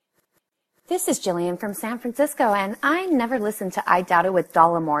This is Jillian from San Francisco, and I never listen to I Doubt It with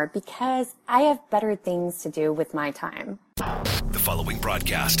Dollemocracy because I have better things to do with my time. The following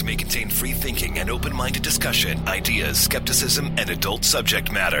broadcast may contain free thinking and open-minded discussion, ideas, skepticism, and adult subject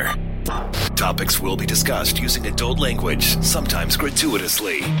matter. Topics will be discussed using adult language, sometimes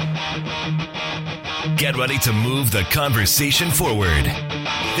gratuitously. Get ready to move the conversation forward.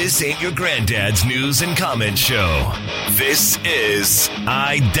 This ain't your granddad's news and comment show. This is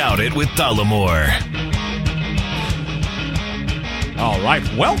I Doubt It with Dollemore. All right,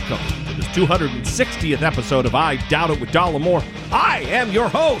 welcome to this 260th episode of I Doubt It with Dollemore. I am your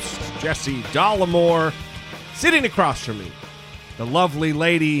host, Jesse Dollemore. Sitting across from me, the lovely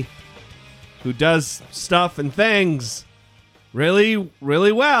lady who does stuff and things really,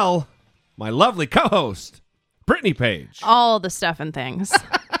 really well, my lovely co-host, Brittany Page. All the stuff and things.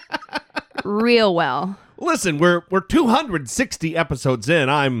 Real well. Listen, we're 260 episodes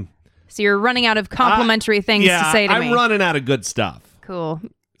in. So you're running out of complimentary things to say to me. I'm running out of good stuff. Cool.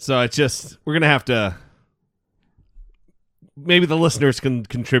 So it's just, we're going to have to, maybe the listeners can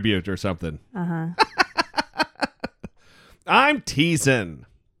contribute or something. Uh-huh. I'm teasing.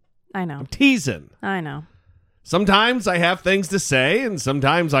 I know. I'm teasing. I know. Sometimes I have things to say, and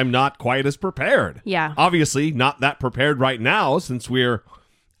sometimes I'm not quite as prepared. Yeah. Obviously, not that prepared right now, since we're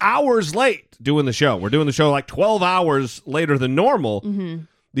hours late doing the show. We're doing the show like 12 hours later than normal,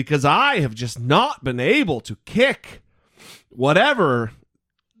 because I have just not been able to kick whatever.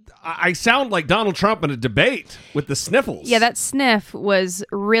 I sound like Donald Trump in a debate with the sniffles. Yeah, that sniff was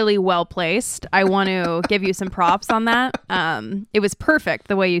really well placed. I want to give you some props on that. It was perfect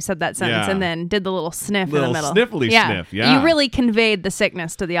the way you said that sentence and then did the little sniff in the middle. Sniffly sniff, yeah. You really conveyed the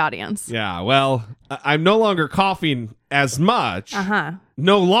sickness to the audience. Yeah, well, I'm no longer coughing as much.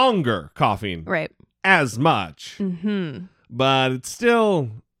 No longer coughing as much. But it's still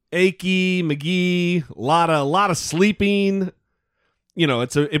achy, McGee, a lot of sleeping. You know,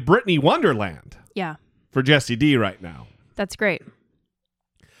 it's a Brittany Wonderland. Yeah. For Jesse D right now. That's great.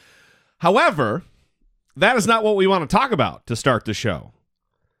 However, that is not what we want to talk about to start the show.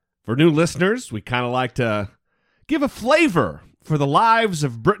 For new listeners, we kind of like to give a flavor for the lives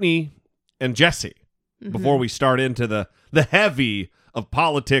of Brittany and Jesse before we start into the heavy of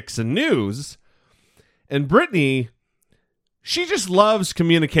politics and news. And Brittany, she just loves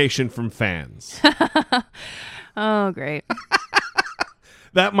communication from fans. Oh, great.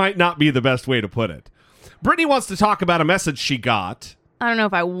 That might not be the best way to put it. Brittany wants to talk about a message she got. I don't know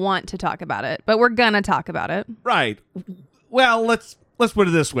if I want to talk about it, but we're gonna talk about it. Right. Well, let's put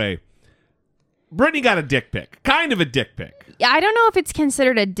it this way. Brittany got a dick pic. Kind of a dick pic. Yeah, I don't know if it's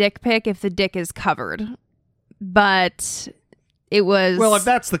considered a dick pic if the dick is covered, but it was... Well, if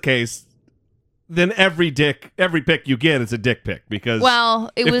that's the case, then every pic you get is a dick pic, because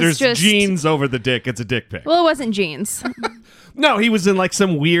if there's just jeans over the dick, it's a dick pic. Well, it wasn't jeans. No, he was in like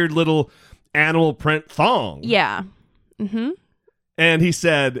some weird little animal print thong. Yeah. And he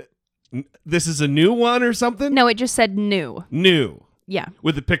said, this is a new one or something? No, it just said new. New. Yeah.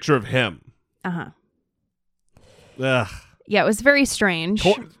 With a picture of him. Ugh. Yeah, it was very strange.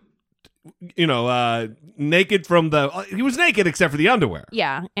 Naked from he was naked except for the underwear.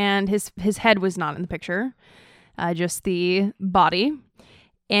 Yeah, and his head was not in the picture, just the body.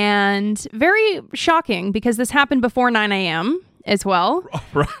 And very shocking because this happened before 9 a.m. as well.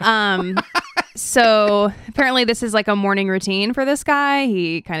 Right. So apparently this is like a morning routine for this guy.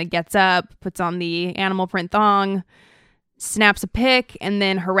 He kind of gets up, puts on the animal print thong, snaps a pic, and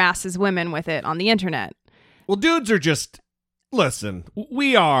then harasses women with it on the internet. Well, dudes are just, listen,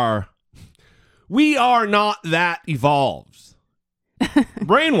 we are not that evolved.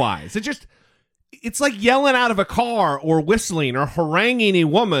 Brain-wise. It's like yelling out of a car or whistling or haranguing a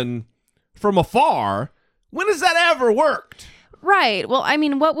woman from afar. When has that ever worked? Right. Well, I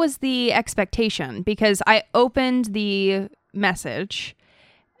mean, what was the expectation? Because I opened the message,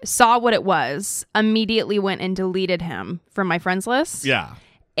 saw what it was, immediately went and deleted him from my friends list. Yeah.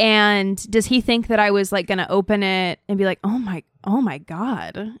 And does he think that I was like going to open it and be like, oh my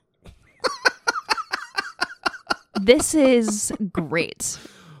God. This is great.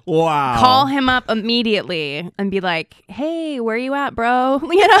 Wow. Call him up immediately and be like, hey, where you at, bro?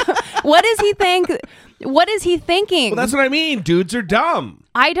 You know, what does he think? What is he thinking? Well, that's what I mean. Dudes are dumb.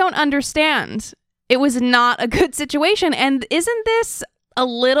 I don't understand. It was not a good situation. And isn't this a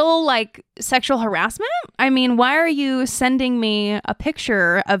little like sexual harassment? I mean, why are you sending me a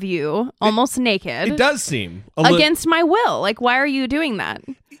picture of you almost naked? It does seem against my will. Like, why are you doing that?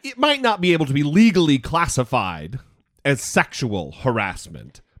 It might not be able to be legally classified as sexual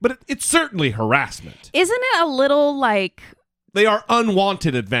harassment, but it's certainly harassment. Isn't it a little like They are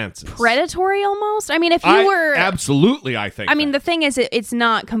unwanted advances. Predatory almost. I mean, if you were absolutely, I think. I mean, the thing is, it's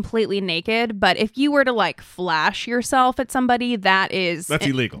not completely naked, but if you were to like flash yourself at somebody, that's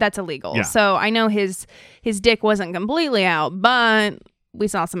illegal. That's illegal. Yeah. So I know his dick wasn't completely out, but we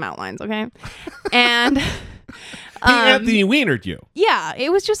saw some outlines. Okay, and he Anthony Weinered you. Yeah, it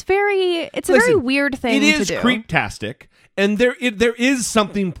was just it's a very weird thing to do. It is creeptastic, and there is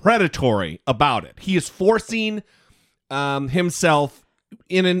something predatory about it. He is forcing himself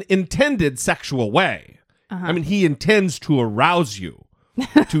in an intended sexual way. I mean, he intends to arouse you,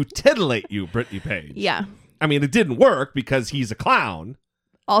 to titillate you, Brittany Page. Yeah. I mean, it didn't work because he's a clown.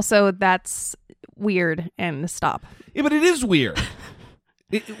 Also, that's weird, and stop. Yeah, but it is weird.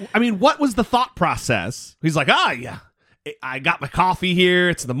 I mean, what was the thought process? He's like, yeah, I got my coffee here.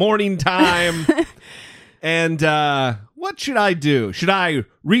 It's the morning time. And what should I do? Should I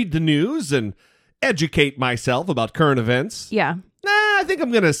read the news and educate myself about current events? Yeah. I think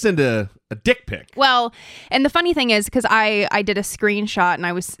I'm going to send a dick pic. Well, and the funny thing is, because I did a screenshot and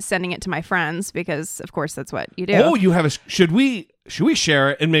I was sending it to my friends because, of course, that's what you do. Oh, you have should we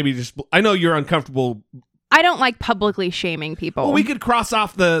share it and maybe just, I know you're uncomfortable. I don't like publicly shaming people. Well, we could cross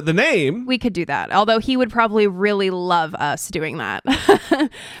off the name. We could do that. Although he would probably really love us doing that.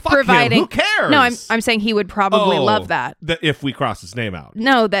 Fuck him. Who cares? No, I'm saying he would probably love that. That if we cross his name out.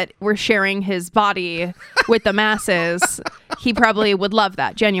 No, that we're sharing his body with the masses. He probably would love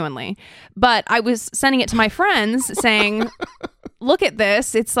that, genuinely. But I was sending it to my friends saying, look at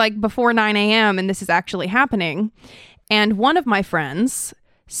this. It's like before 9 a.m. and this is actually happening. And one of my friends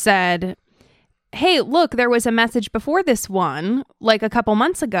said, hey, look, there was a message before this one, like a couple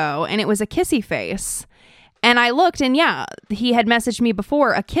months ago, and it was a kissy face. And I looked, and yeah, he had messaged me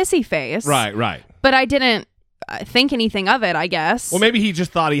before, a kissy face. Right. But I didn't think anything of it, I guess. Well, maybe he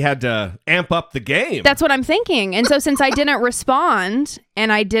just thought he had to amp up the game. That's what I'm thinking. And so since I didn't respond,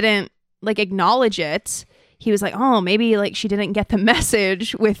 and I didn't, like, acknowledge it, he was like, oh, maybe, like, she didn't get the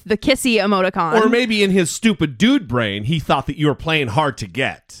message with the kissy emoticon. Or maybe in his stupid dude brain, he thought that you were playing hard to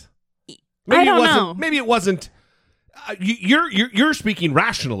get. Maybe I don't know. Maybe it wasn't. You're speaking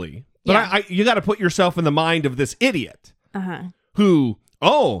rationally, but Yeah. you got to put yourself in the mind of this idiot who,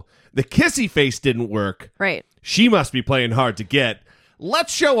 the kissy face didn't work. Right. She must be playing hard to get.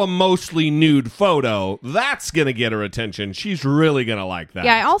 Let's show a mostly nude photo. That's gonna get her attention. She's really gonna like that.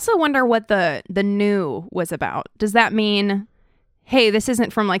 Yeah. I also wonder what the new was about. Does that mean, hey, this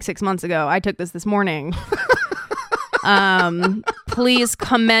isn't from like 6 months ago. I took this morning. Please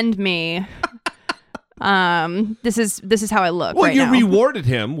commend me. This is how I look. Well, right you now. rewarded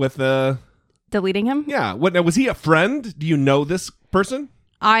him with Deleting him. Yeah. What now? Was he a friend? Do you know this person?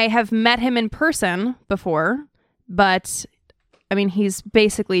 I have met him in person before, but I mean, he's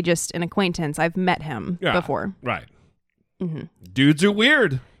basically just an acquaintance. I've met him before. Right. Mm-hmm. Dudes are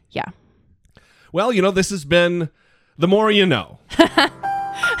weird. Yeah. Well, this has been The More You Know.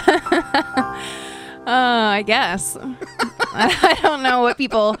 I guess. I don't know what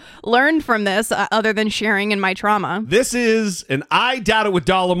people learned from this other than sharing in my trauma. This is an I Doubt It with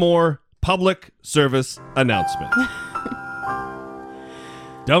Dollemore public service announcement.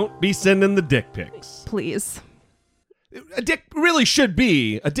 Don't be sending the dick pics. Please. A dick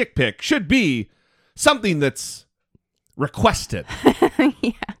pic should be something that's requested.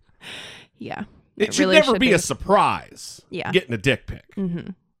 Yeah. It should never be a surprise. Yeah. Getting a dick pic. Mm-hmm.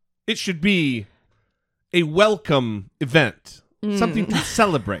 It should be a welcome event, something to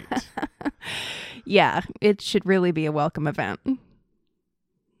celebrate. Yeah, it should really be a welcome event.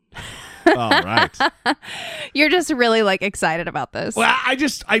 All right. You're just really like excited about this. Well, I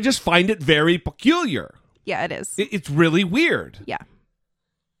just find it very peculiar. Yeah, it is. It's really weird. Yeah.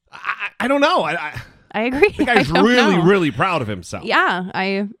 I don't know. I agree. The guy's really proud of himself. Yeah,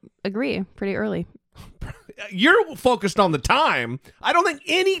 I agree. Pretty early. You're focused on the time. I don't think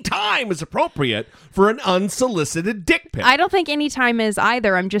any time is appropriate for an unsolicited dick pic. I don't think any time is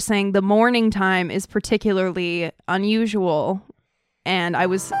either. I'm just saying the morning time is particularly unusual, and I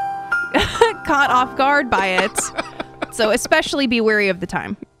was caught off guard by it. So especially be wary of the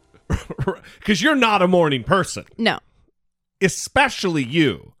time. Because you're not a morning person. No. Especially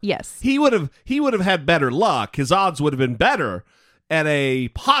you. Yes. He would have had better luck. His odds would have been better at a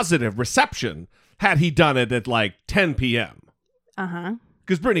positive reception had he done it at like 10 p.m. Uh-huh.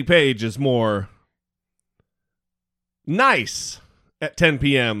 Because Brittany Page is more nice at 10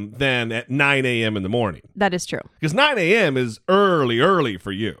 p.m. than at 9 a.m. in the morning. That is true. Because 9 a.m. is early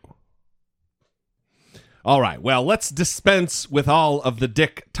for you. All right, well, let's dispense with all of the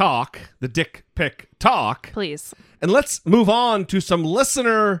dick pic talk. Please. And let's move on to some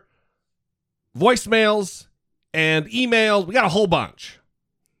listener voicemails and emails. We got a whole bunch.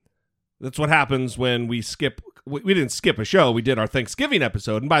 That's what happens when we skip. We didn't skip a show. We did our Thanksgiving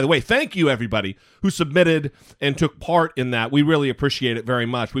episode. And by the way, thank you, everybody who submitted and took part in that. We really appreciate it very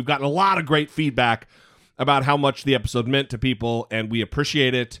much. We've gotten a lot of great feedback about how much the episode meant to people, and we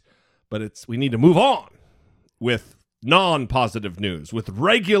appreciate it. But we need to move on with non-positive news, with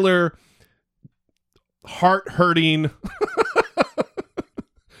regular, heart-hurting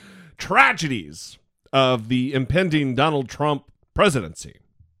tragedies of the impending Donald Trump presidency.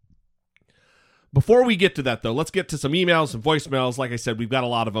 Before we get to that, though, let's get to some emails and voicemails. Like I said, we've got a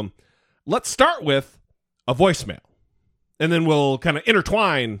lot of them. Let's start with a voicemail, and then we'll kind of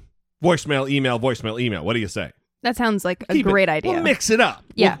intertwine voicemail, email. What do you say? That sounds like a great idea. We'll mix it up.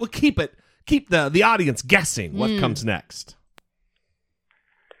 Yeah. We'll keep the audience guessing what comes next.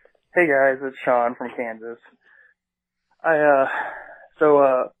 Hey guys, it's Sean from Kansas. Our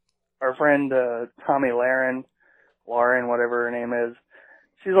friend Tommy Lauren, whatever her name is,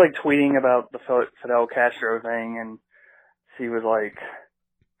 she's like tweeting about the Fidel Castro thing, and she was like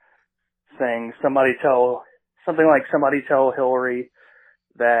saying somebody tell Hillary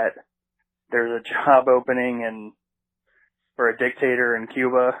that there's a job opening for a dictator in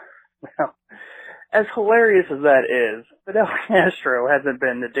Cuba. Now, as hilarious as that is, Fidel Castro hasn't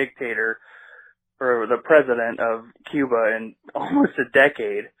been the dictator or the president of Cuba in almost a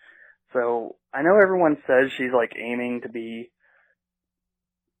decade. So I know everyone says she's like aiming to be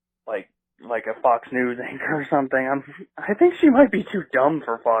like a Fox News anchor or something. I think she might be too dumb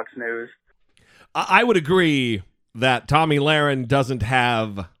for Fox News. I would agree that Tommy Lauren doesn't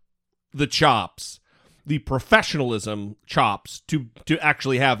have the chops, the professionalism chops to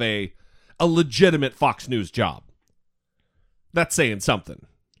actually have a legitimate Fox News job. That's saying something.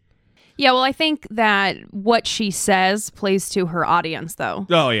 Yeah, well, I think that what she says plays to her audience, though.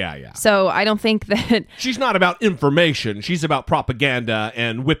 Oh, yeah. So I don't think that... She's not about information. She's about propaganda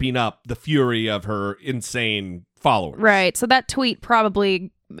and whipping up the fury of her insane followers. Right. So that tweet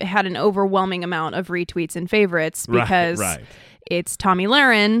probably had an overwhelming amount of retweets and favorites because right. It's Tommy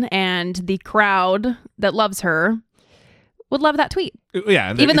Lauren, and the crowd that loves her would love that tweet.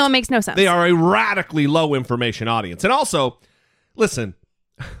 Yeah. Even though it makes no sense. They are a radically low information audience. And also, listen...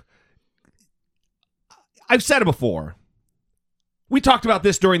 I've said it before. We talked about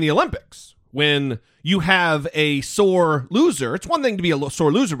this during the Olympics. When you have a sore loser, it's one thing to be a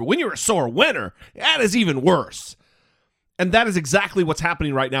sore loser, but when you're a sore winner, that is even worse. And that is exactly what's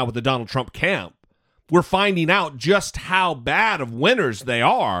happening right now with the Donald Trump camp. We're finding out just how bad of winners they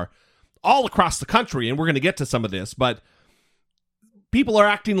are all across the country, and we're going to get to some of this, but people are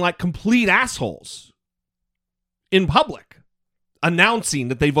acting like complete assholes in public, announcing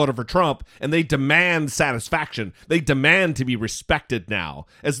that they voted for Trump, and they demand satisfaction. They demand to be respected now,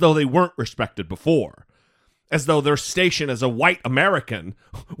 as though they weren't respected before. As though their station as a white American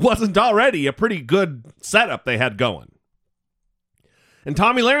wasn't already a pretty good setup they had going. And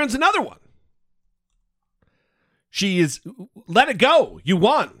Tommy Lauren's another one. She is, let it go. You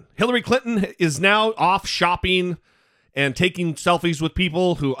won. Hillary Clinton is now off shopping and taking selfies with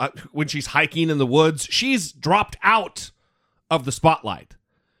people who, when she's hiking in the woods, she's dropped out of the spotlight.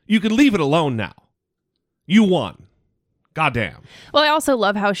 You can leave it alone now. You won. Goddamn. Well, I also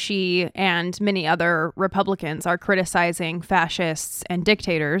love how she and many other Republicans are criticizing fascists and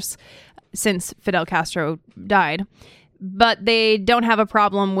dictators since Fidel Castro died, but they don't have a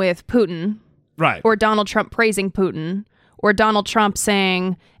problem with Putin. Right. Or Donald Trump praising Putin, or Donald Trump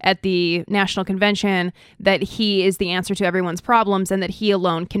saying at the National Convention that he is the answer to everyone's problems and that he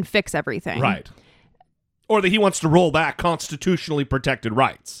alone can fix everything. Right. Or that he wants to roll back constitutionally protected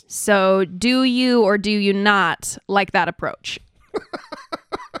rights. So do you or do you not like that approach?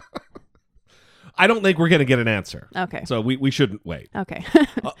 I don't think we're going to get an answer. Okay. So we shouldn't wait. Okay.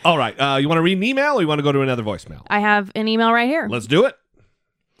 All right. You want to read an email or you want to go to another voicemail? I have an email right here. Let's do it.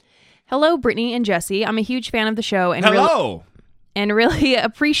 Hello, Brittany and Jesse. I'm a huge fan of the show and really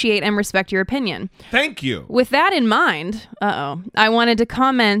appreciate and respect your opinion. Thank you. With that in mind, I wanted to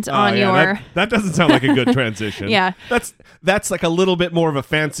comment on your... That doesn't sound like a good transition. Yeah. That's like a little bit more of a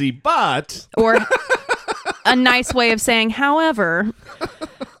fancy but... Or a nice way of saying, however...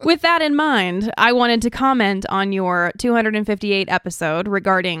 With that in mind, I wanted to comment on your 258 episode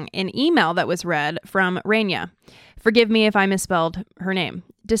regarding an email that was read from Raina. Forgive me if I misspelled her name.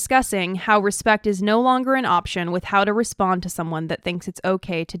 Discussing how respect is no longer an option with how to respond to someone that thinks it's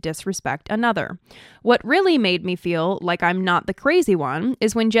okay to disrespect another. What really made me feel like I'm not the crazy one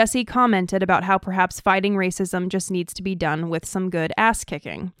is when Jesse commented about how perhaps fighting racism just needs to be done with some good ass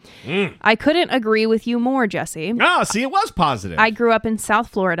kicking. I couldn't agree with you more, Jesse. Oh, see, it was positive. I grew up in South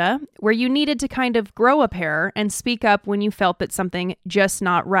Florida, where you needed to kind of grow a pair and speak up when you felt that something just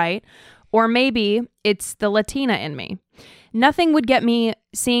not right, or maybe it's the Latina in me. Nothing would get me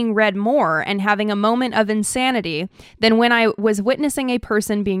seeing red more and having a moment of insanity than when I was witnessing a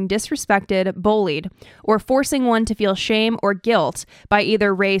person being disrespected, bullied, or forcing one to feel shame or guilt by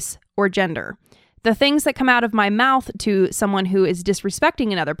either race or gender. The things that come out of my mouth to someone who is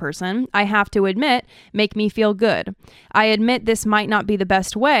disrespecting another person, I have to admit, make me feel good. I admit this might not be the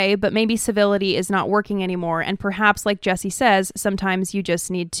best way, but maybe civility is not working anymore, and perhaps, like Jesse says, sometimes you just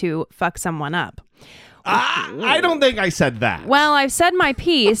need to fuck someone up. I don't think I said that. Well, I've said my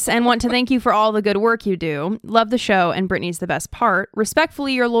piece and want to thank you for all the good work you do. Love the show, and Brittany's the best part.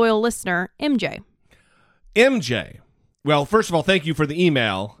 Respectfully, your loyal listener, MJ. MJ. Well, first of all, thank you for the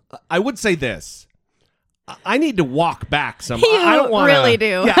email. I would say this. I need to walk back some. I don't wanna, really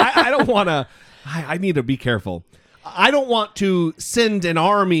do. Yeah, I don't want to. I need to be careful. I don't want to send an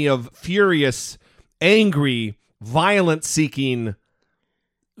army of furious, angry, violence-seeking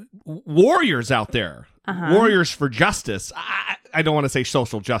warriors out there. Warriors for justice. I don't want to say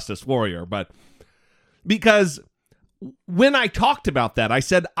social justice warrior, but because when I talked about that, I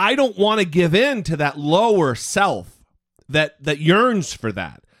said, I don't want to give in to that lower self that yearns for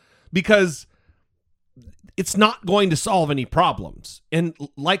that, because it's not going to solve any problems. And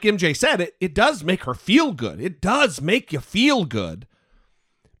like MJ said, it does make her feel good. It does make you feel good.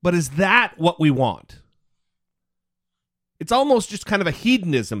 But is that what we want? It's almost just kind of a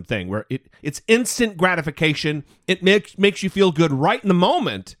hedonism thing where it's instant gratification. It makes you feel good right in the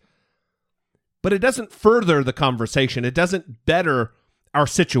moment, but it doesn't further the conversation. It doesn't better our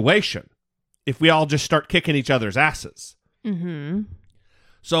situation if we all just start kicking each other's asses. Mm-hmm.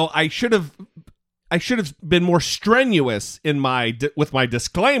 So I should have been more strenuous with my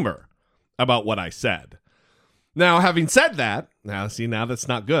disclaimer about what I said. Now, having said that, now that's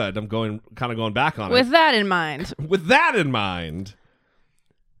not good. I'm going back on it. With that in mind. With that in mind,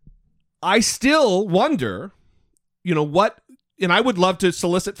 I still wonder, what, and I would love to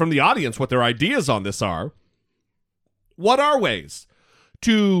solicit from the audience what their ideas on this are. What are ways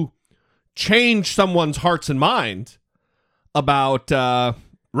to change someone's hearts and mind about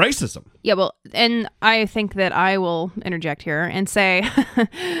racism? Yeah, well, and I think that I will interject here and say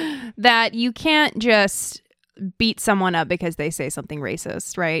that you can't just beat someone up because they say something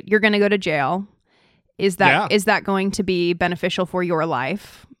racist, right? You're going to go to jail. Is that going to be beneficial for your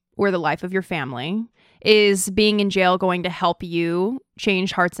life or the life of your family? Is being in jail going to help you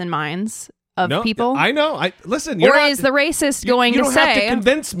change hearts and minds of people? I know. Listen. Or is the racist going to say, you don't have to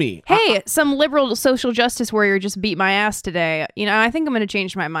convince me. Hey, some liberal social justice warrior just beat my ass today. I think I'm going to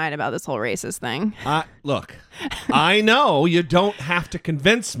change my mind about this whole racist thing. Look, I know you don't have to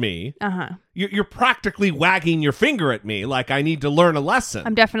convince me. You're practically wagging your finger at me like I need to learn a lesson.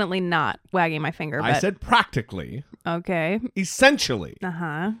 I'm definitely not wagging my finger. I said practically. Okay. Essentially.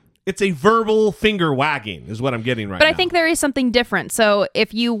 It's a verbal finger wagging is what I'm getting right now. But I think there is something different. So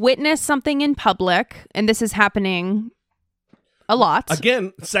if you witness something in public, and this is happening a lot.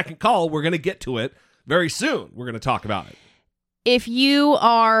 Again, second call, we're going to get to it very soon. We're going to talk about it. If you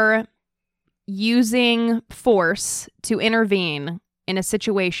are using force to intervene in a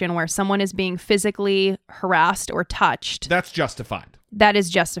situation where someone is being physically harassed or touched, that's justified. That is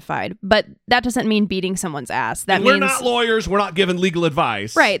justified. But that doesn't mean beating someone's ass. That we're means, not lawyers. We're not giving legal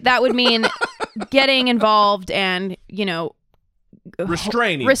advice. Right. That would mean getting involved and,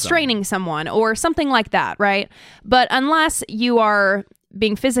 restraining someone or something like that, right? But unless you are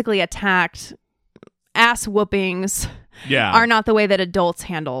being physically attacked, ass whoopings are not the way that adults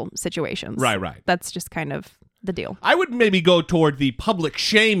handle situations. Right. That's just kind of the deal. I would maybe go toward the public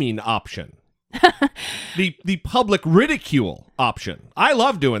shaming option. the public ridicule option. I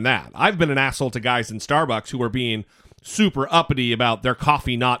love doing that. I've been an asshole to guys in Starbucks who are being super uppity about their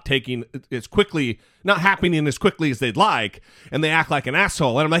coffee not happening as quickly as they'd like, and they act like an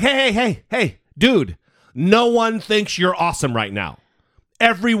asshole. And I'm like, hey, dude, no one thinks you're awesome right now.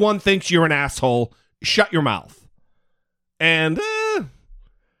 Everyone thinks you're an asshole. Shut your mouth. And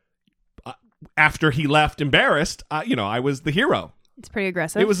after he left embarrassed, I was the hero. It's pretty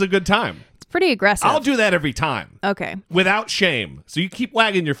aggressive. It was a good time. Pretty aggressive. I'll do that every time. Okay. Without shame. So you keep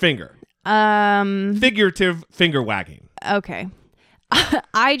wagging your finger. Figurative finger wagging. Okay. It's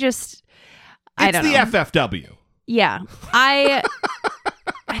the FFW. Yeah. I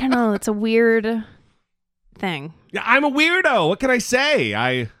don't know. It's a weird thing. Yeah, I'm a weirdo. What can I say?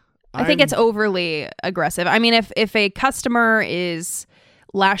 I think it's overly aggressive. I mean, if a customer is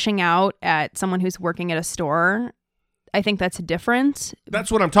lashing out at someone who's working at a store, I think that's different.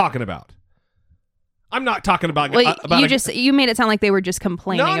 That's what I'm talking about. I'm not talking about. Well, you made it sound like they were just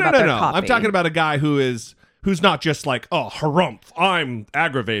complaining about their coffee. I'm talking about a guy who's not just like, oh, harumph, I'm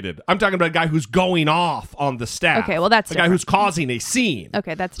aggravated. I'm talking about a guy who's going off on the staff. Okay, well, that's a guy who's causing a scene.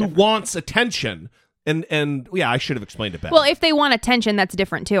 Okay, that's who different. wants attention. And yeah, I should have explained it better. Well, if they want attention, that's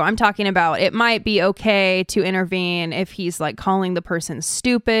different too. I'm talking about it might be okay to intervene if he's like calling the person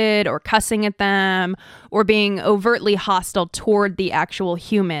stupid or cussing at them or being overtly hostile toward the actual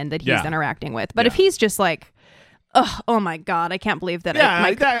human that he's interacting with. But if he's just like, oh my God, I can't believe that.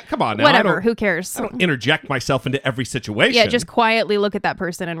 Come on now. Whatever, who cares? I don't interject myself into every situation. Yeah, just quietly look at that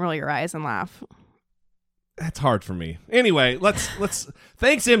person and roll your eyes and laugh. That's hard for me. Anyway, let's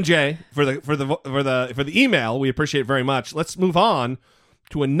thanks MJ for the email. We appreciate it very much. Let's move on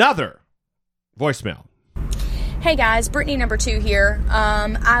to another voicemail. Hey guys, Brittany number 2 here.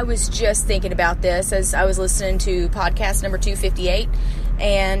 I was just thinking about this as I was listening to podcast number 258,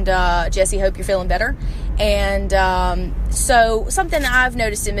 and Jesse, hope you're feeling better. And so something I've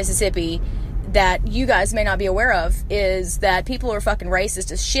noticed in Mississippi that you guys may not be aware of is that people are fucking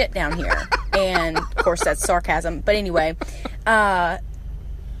racist as shit down here. And of course that's sarcasm. But anyway, I've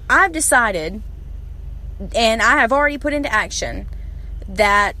decided, and I have already put into action,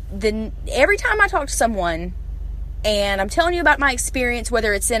 that every time I talk to someone and I'm telling you about my experience,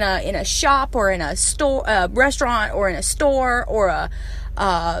 whether it's in a shop or in a store, a restaurant or in a store or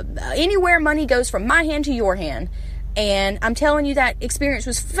anywhere money goes from my hand to your hand, and I'm telling you that experience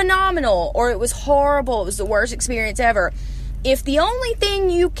was phenomenal or it was horrible, it was the worst experience ever. If the only thing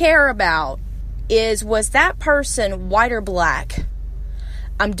you care about was that person white or black,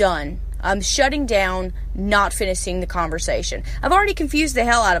 I'm done. I'm shutting down, not finishing the conversation. I've already confused the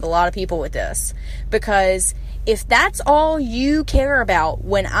hell out of a lot of people with this, because if that's all you care about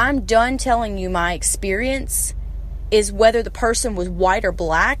when I'm done telling you my experience is whether the person was white or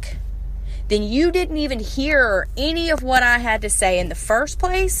black, then you didn't even hear any of what I had to say in the first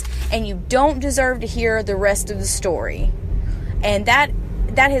place, and you don't deserve to hear the rest of the story. And that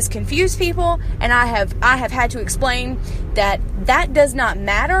has confused people, and I have had to explain that does not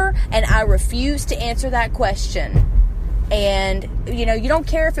matter, and I refuse to answer that question. And you don't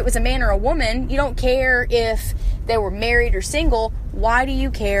care if it was a man or a woman, you don't care if they were married or single. Why do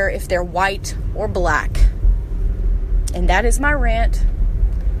you care if they're white or black? And that is my rant.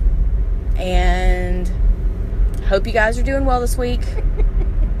 And hope you guys are doing well this week.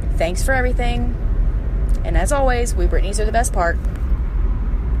 Thanks for everything. And as always, we Britneys are the best part.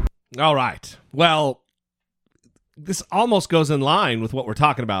 All right. Well, this almost goes in line with what we're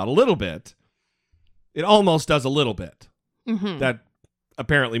talking about a little bit. It almost does a little bit. Mm-hmm. That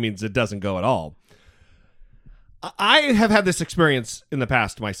apparently means it doesn't go at all. I have had this experience in the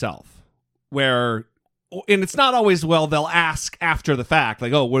past myself where, and it's not always, they'll ask after the fact,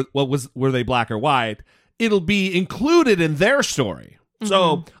 like, oh, were they black or white? It'll be included in their story. Mm-hmm.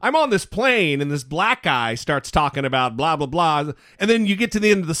 So I'm on this plane and this black guy starts talking about blah, blah, blah. And then you get to the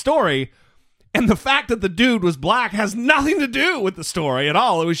end of the story, and the fact that the dude was black has nothing to do with the story at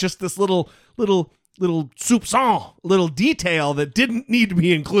all. It was just this little soupçon, little detail that didn't need to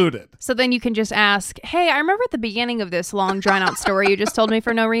be included. So then you can just ask, hey, I remember at the beginning of this long drawn out story you just told me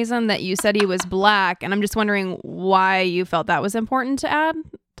for no reason that you said he was black, and I'm just wondering why you felt that was important to add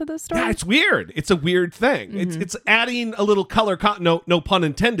to the story. Yeah, it's weird. It's a weird thing. Mm-hmm. It's adding a little color, no pun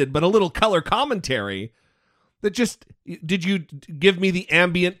intended, but a little color commentary that just, did you give me the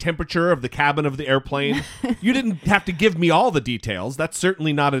ambient temperature of the cabin of the airplane? You didn't have to give me all the details. That's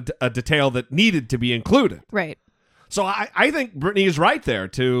certainly not a detail that needed to be included. Right. So I think Brittany is right there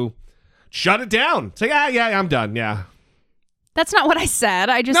to shut it down. Say, yeah, I'm done. Yeah. That's not what I said.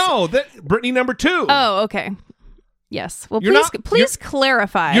 Brittany number 2. Oh, okay. Yes. Well, please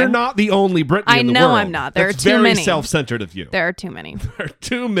clarify. You're not the only Brittany in the world. I know I'm not. There are too many. That's very self-centered of you. There are too many. There are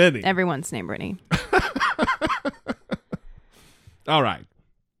too many. Everyone's named Brittany. All right.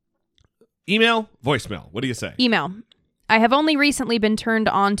 Email, voicemail. What do you say? Email. I have only recently been turned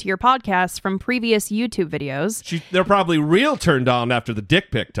on to your podcast from previous YouTube videos. They're probably real turned on after the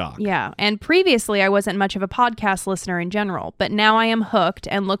dick pic talk. Yeah, and previously I wasn't much of a podcast listener in general, but now I am hooked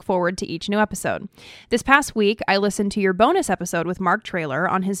and look forward to each new episode. This past week, I listened to your bonus episode with Mark Traylor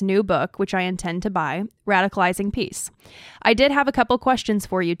on his new book, which I intend to buy, Radicalizing Peace. I did have a couple questions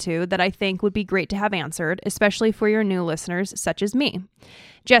for you two that I think would be great to have answered, especially for your new listeners such as me.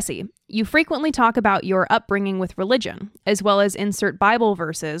 Jesse, you frequently talk about your upbringing with religion, as well as insert Bible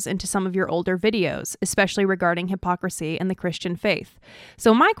verses into some of your older videos, especially regarding hypocrisy and the Christian faith.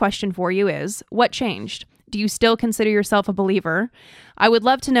 So my question for you is, what changed? Do you still consider yourself a believer? I would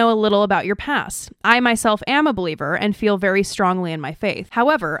love to know a little about your past. I myself am a believer and feel very strongly in my faith.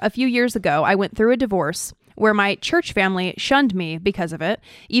 However, a few years ago, I went through a divorce where my church family shunned me because of it,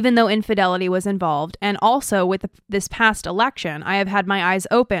 even though infidelity was involved. And also with this past election, I have had my eyes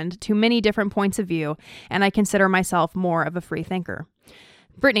opened to many different points of view, and I consider myself more of a free thinker.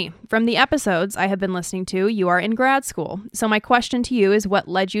 Brittany, from the episodes I have been listening to, you are in grad school. So my question to you is, what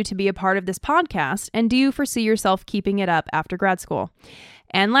led you to be a part of this podcast, and do you foresee yourself keeping it up after grad school?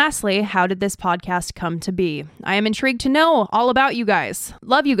 And lastly, how did this podcast come to be? I am intrigued to know all about you guys.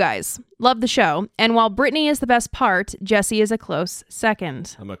 Love you guys. Love the show. And while Brittany is the best part, Jesse is a close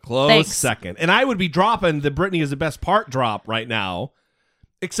second. I'm a close second. And I would be dropping the Brittany is the best part drop right now,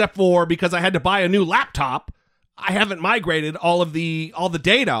 except for because I had to buy a new laptop. I haven't migrated all the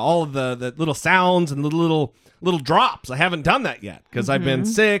data, all of the little sounds and the little drops. I haven't done that yet because I've been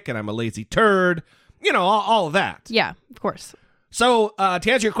sick and I'm a lazy turd. You know, all of that. Yeah, of course. So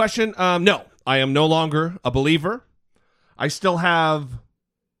to answer your question, no, I am no longer a believer. I still have,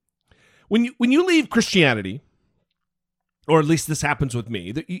 when you leave Christianity, or at least this happens with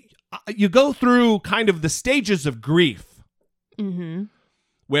me, you go through kind of the stages of grief,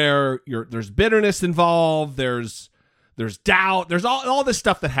 where there's bitterness involved, there's doubt, there's all this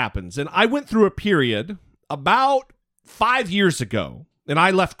stuff that happens. And I went through a period about 5 years ago, and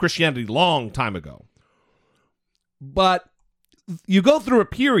I left Christianity a long time ago. But you go through a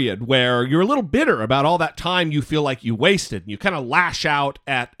period where you're a little bitter about all that time you feel like you wasted. You kind of lash out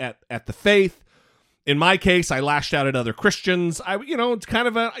at the faith. In my case, I lashed out at other Christians. It's kind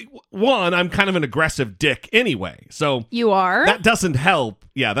of I'm kind of an aggressive dick anyway. So you are? That doesn't help.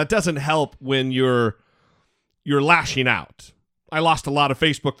 Yeah, that doesn't help when you're lashing out. I lost a lot of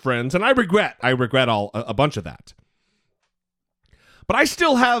Facebook friends, and I regret a bunch of that. But I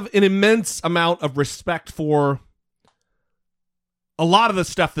still have an immense amount of respect for a lot of the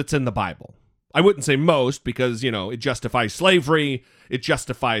stuff that's in the Bible. I wouldn't say most because, it justifies slavery, it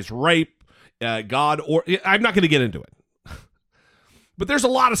justifies rape, I'm not going to get into it. But there's a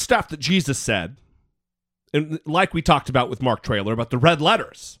lot of stuff that Jesus said, and like we talked about with Mark Traylor, about the red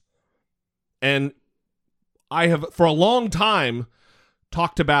letters. And I have, for a long time,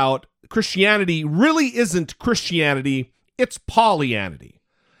 talked about Christianity really isn't Christianity, it's Paulianity.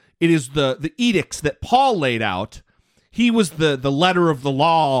 It is the edicts that Paul laid out. He was the letter of the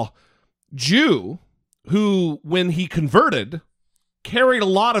law Jew who, when he converted, carried a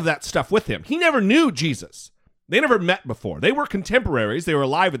lot of that stuff with him. He never knew Jesus. They never met before. They were contemporaries. They were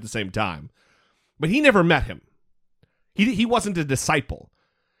alive at the same time. But he never met him. He wasn't a disciple.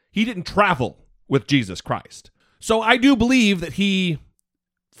 He didn't travel with Jesus Christ. So I do believe that he,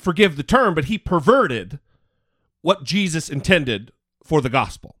 forgive the term, but he perverted what Jesus intended for the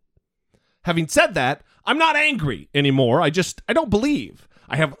gospel. Having said that, I'm not angry anymore. I don't believe.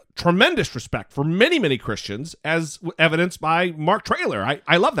 I have tremendous respect for many, many Christians, as evidenced by Mark Traylor.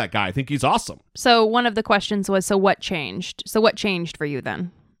 I love that guy. I think he's awesome. So one of the questions was, so what changed? So what changed for you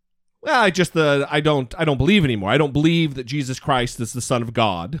then? Well, I don't believe anymore. I don't believe that Jesus Christ is the Son of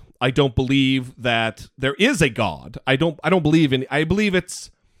God. I don't believe that there is a God. I believe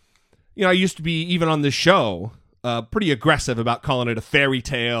it's, I used to be, even on this show, pretty aggressive about calling it a fairy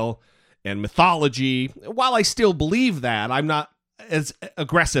tale and mythology. While I still believe that, I'm not as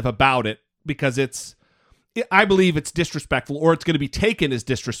aggressive about it because I believe it's disrespectful, or it's going to be taken as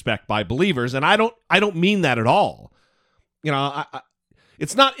disrespect by believers, and I don't mean that at all.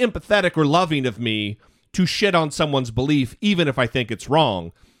 It's not empathetic or loving of me to shit on someone's belief, even if I think it's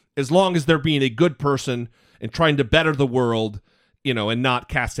wrong, as long as they're being a good person and trying to better the world, and not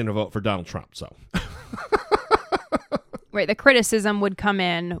casting a vote for Donald Trump. So. Right, the criticism would come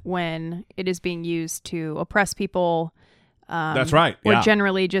in when it is being used to oppress people. That's right. Or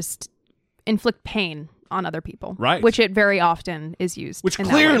generally just inflict pain on other people. Right. Which it very often is used. Which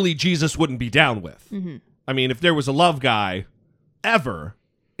clearly Jesus wouldn't be down with. Mm-hmm. I mean, if there was a love guy ever,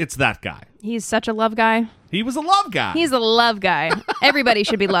 it's that guy. He's such a love guy. He was a love guy. He's a love guy. Everybody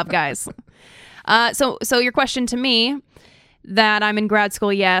should be love guys. So your question to me, that I'm in grad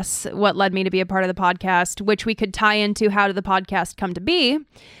school, yes. What led me to be a part of the podcast, which we could tie into how did the podcast come to be?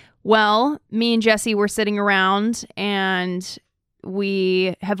 Well, me and Jesse were sitting around and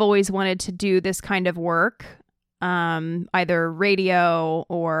we have always wanted to do this kind of work, either radio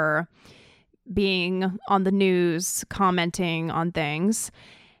or being on the news, commenting on things.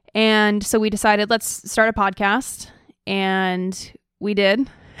 And so we decided, let's start a podcast. And we did.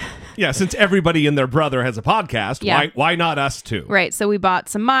 Yeah, since everybody and their brother has a podcast, Yeah. why not us too? Right. So we bought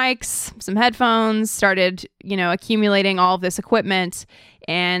some mics, some headphones, started, accumulating all of this equipment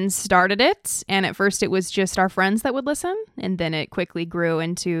and started it. And at first it was just our friends that would listen. And then it quickly grew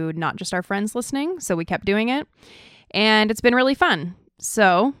into not just our friends listening. So we kept doing it. And it's been really fun.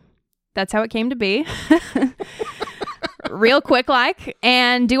 So that's how it came to be. Real quick, like.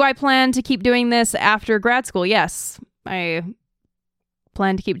 And do I plan to keep doing this after grad school? Yes, I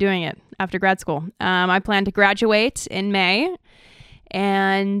plan to keep doing it after grad school. I plan to graduate in May,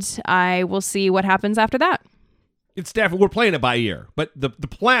 and I will see what happens after that. It's definitely, we're playing it by ear, but the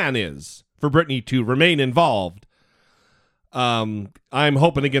plan is for Brittany to remain involved. I'm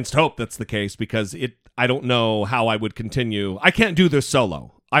hoping against hope that's the case, because I don't know how I would continue. I can't do this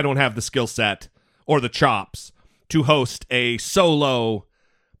solo. I don't have the skill set or the chops to host a solo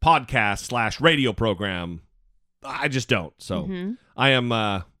podcast / radio program. I just don't. So I am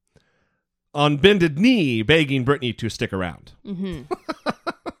on bended knee begging Brittany to stick around.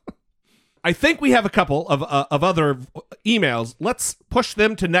 I think we have a couple of other emails. Let's push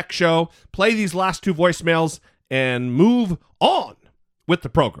them to next show, play these last 2 voicemails, and move on with the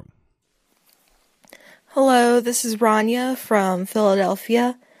program. Hello, this is Rania from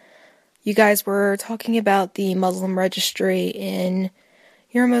Philadelphia. You guys were talking about the Muslim registry in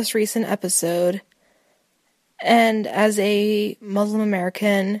your most recent episode. And as a Muslim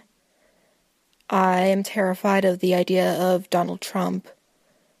American, I am terrified of the idea of Donald Trump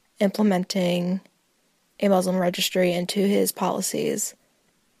implementing a Muslim registry into his policies.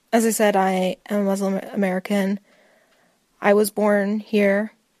 As I said, I am a Muslim American. I was born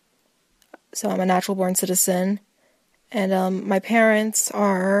here, so I'm a natural born citizen. And my parents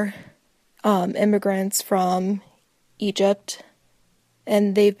are immigrants from Egypt,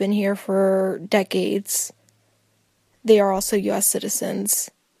 and they've been here for decades. They are also U.S. citizens.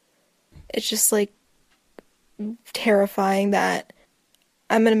 It's just, terrifying that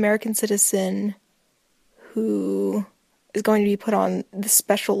I'm an American citizen who is going to be put on the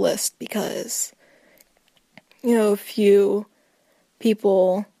special list because, a few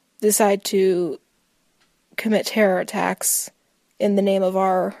people decide to commit terror attacks in the name of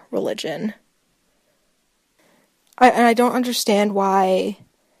our religion. I don't understand why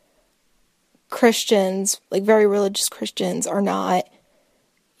Christians, very religious Christians, are not,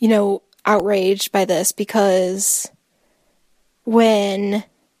 outraged by this, because when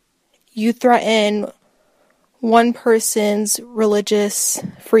you threaten one person's religious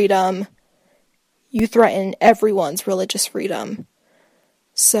freedom, you threaten everyone's religious freedom.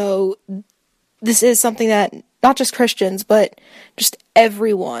 So this is something that not just Christians, but just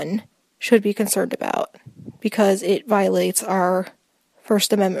everyone should be concerned about, because it violates our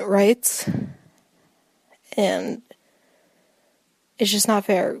First Amendment rights, and it's just not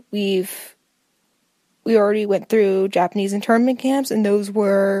fair. We already went through Japanese internment camps, and those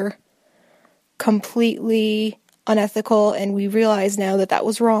were completely unethical, and we realize now that that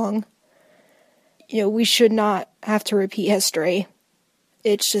was wrong. We should not have to repeat history.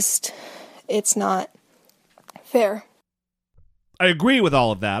 It's not fair. I agree with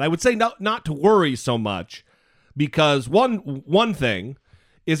all of that. I would say not to worry so much, because one thing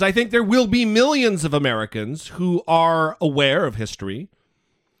is, I think there will be millions of Americans who are aware of history,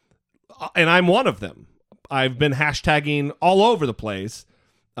 and I'm one of them. I've been hashtagging all over the place.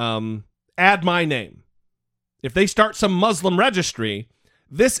 Add my name. If they start some Muslim registry,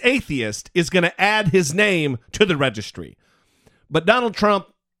 this atheist is going to add his name to the registry. But Donald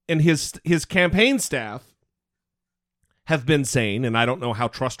Trump and his campaign staff have been saying, and I don't know how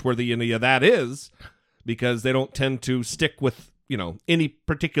trustworthy any of that is, because they don't tend to stick with any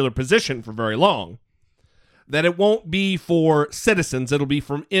particular position for very long, that it won't be for citizens, it'll be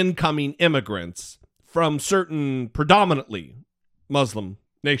from incoming immigrants from certain predominantly Muslim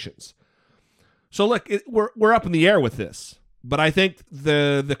nations. So look, we're up in the air with this, but I think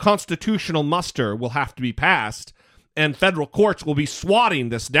the constitutional muster will have to be passed, and federal courts will be swatting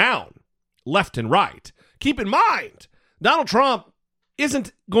this down left and right. Keep in mind, Donald Trump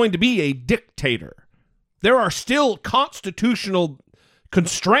isn't going to be a dictator. There are still constitutional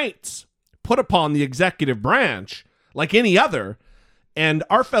constraints put upon the executive branch, like any other, and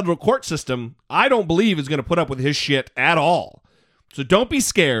our federal court system, I don't believe, is going to put up with his shit at all. So don't be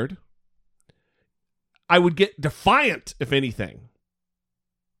scared. I would get defiant, if anything.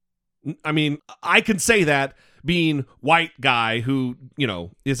 I mean, I can say that being white guy who,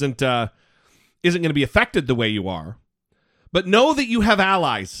 isn't going to be affected the way you are. But know that you have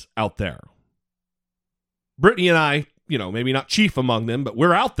allies out there. Brittany and I, maybe not chief among them, but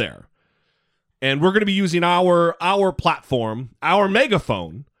we're out there. And we're going to be using our platform, our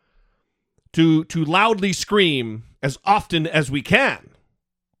megaphone, to loudly scream as often as we can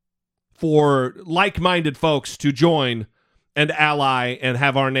for like-minded folks to join and ally and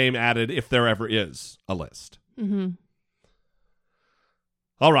have our name added if there ever is a list. Mm-hmm.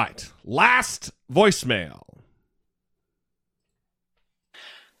 All right. Last voicemail.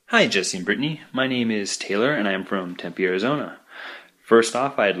 Hi, Jesse and Brittany. My name is Taylor, and I am from Tempe, Arizona. First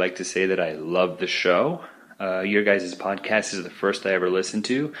off, I'd like to say that I love the show. Your guys' podcast is the first I ever listened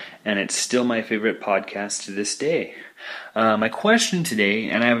to, and it's still my favorite podcast to this day. My question today,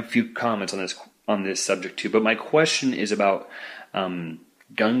 and I have a few comments on this subject too, but my question is about gun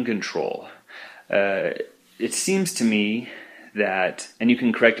control. It seems to me that, and you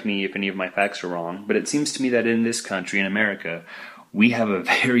can correct me if any of my facts are wrong, but it seems to me that in this country, in America, we have a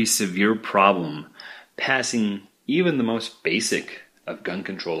very severe problem passing even the most basic of gun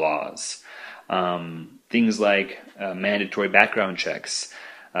control laws. Things like mandatory background checks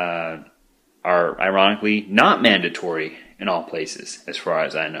are ironically not mandatory in all places, as far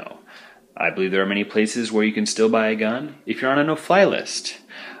as I know. I believe there are many places where you can still buy a gun if you're on a no-fly list.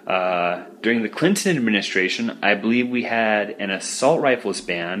 During the Clinton administration, I believe we had an assault rifles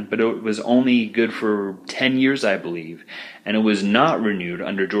ban, but it was only good for 10 years, I believe, and it was not renewed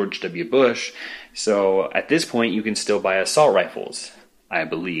under George W. Bush. So at this point, you can still buy assault rifles, I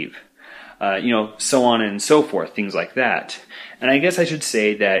believe. So on and so forth, things like that. And I guess I should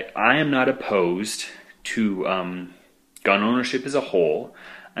say that I am not opposed to gun ownership as a whole.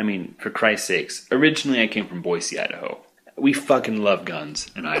 I mean, for Christ's sakes, originally I came from Boise, Idaho. We fucking love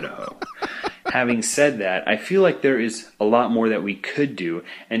guns in Idaho. Having said that, I feel like there is a lot more that we could do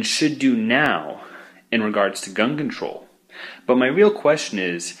and should do now in regards to gun control. But my real question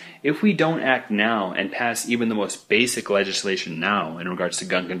is, if we don't act now and pass even the most basic legislation now in regards to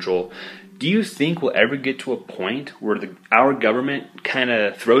gun control, do you think we'll ever get to a point where our government kind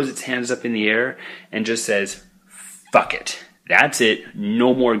of throws its hands up in the air and just says, fuck it, that's it,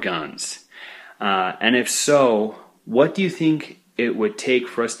 no more guns? And if so, what do you think it would take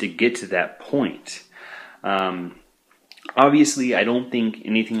for us to get to that point? Obviously, I don't think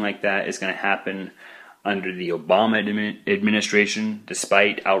anything like that is going to happen under the Obama administration,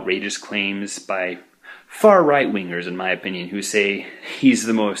 despite outrageous claims by far right-wingers, in my opinion, who say he's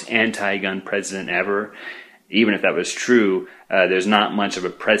the most anti-gun president ever. Even if that was true, there's not much of a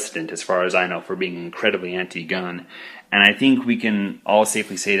precedent, as far as I know, for being incredibly anti-gun. And I think we can all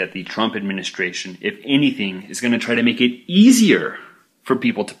safely say that the Trump administration, if anything, is going to try to make it easier for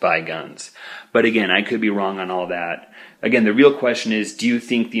people to buy guns. But again, I could be wrong on all that. Again, the real question is, do you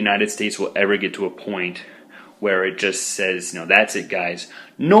think the United States will ever get to a point where it just says, that's it, guys,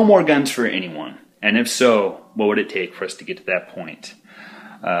 no more guns for anyone? And if so, what would it take for us to get to that point?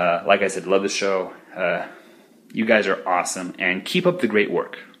 Like I said, love the show. You guys are awesome, and keep up the great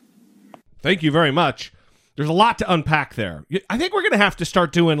work. Thank you very much. There's a lot to unpack there. I think we're going to have to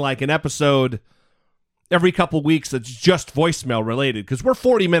start doing like an episode every couple weeks that's just voicemail related, because we're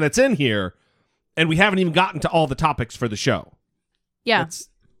 40 minutes in here, and we haven't even gotten to all the topics for the show. Yeah.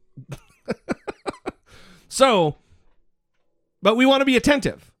 But we want to be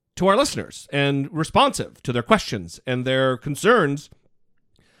attentive to our listeners and responsive to their questions and their concerns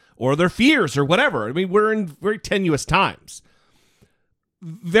or their fears or whatever. I mean, we're in very tenuous times.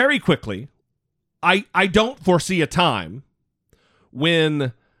 Very quickly, I don't foresee a time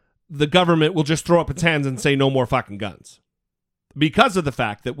when the government will just throw up its hands and say no more fucking guns, because of the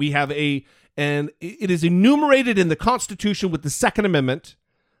fact that we have and it is enumerated in the Constitution with the Second Amendment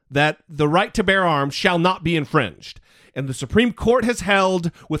that the right to bear arms shall not be infringed. And the Supreme Court has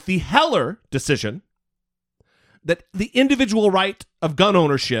held with the Heller decision that the individual right of gun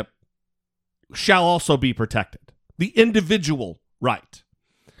ownership shall also be protected. The individual right.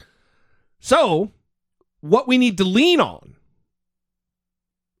 So, what we need to lean on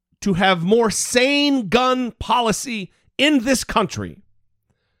to have more sane gun policy in this country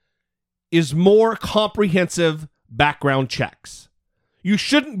is more comprehensive background checks. You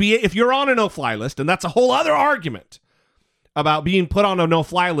shouldn't be, if you're on a no-fly list, and that's a whole other argument about being put on a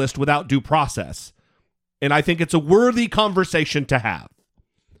no-fly list without due process, and I think it's a worthy conversation to have.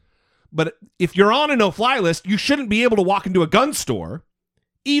 But if you're on a no-fly list, you shouldn't be able to walk into a gun store,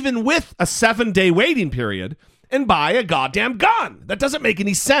 even with a 7-day waiting period, and buy a goddamn gun. That doesn't make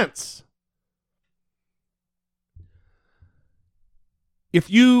any sense. If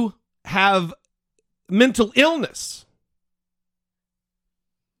you have mental illness,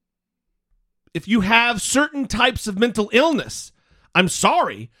 if you have certain types of mental illness, I'm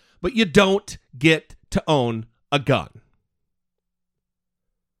sorry, but you don't get to own a gun.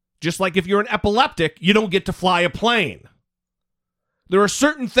 Just like if you're an epileptic, you don't get to fly a plane. There are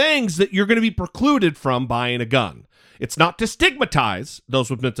certain things that you're going to be precluded from buying a gun. It's not to stigmatize those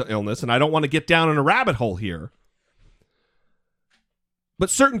with mental illness, and I don't want to get down in a rabbit hole here. But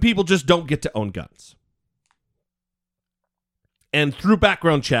certain people just don't get to own guns. And through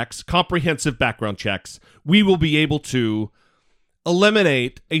background checks, comprehensive background checks, we will be able to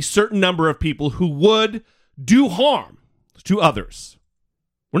eliminate a certain number of people who would do harm to others.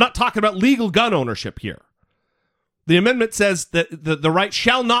 We're not talking about legal gun ownership here. The amendment says that the right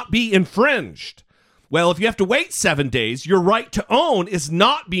shall not be infringed. Well, if you have to wait 7 days, your right to own is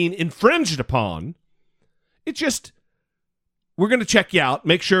not being infringed upon. It's just, we're going to check you out,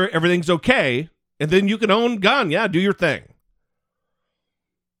 make sure everything's okay, and then you can own gun. Yeah, do your thing.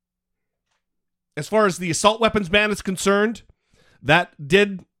 As far as the assault weapons ban is concerned, that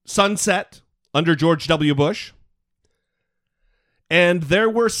did sunset under George W. Bush. And there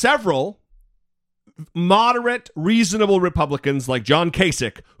were several moderate, reasonable Republicans like John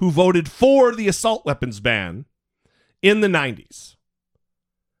Kasich who voted for the assault weapons ban in the 90s.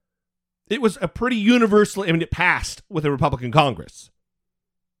 It was a pretty universal, it passed with a Republican Congress.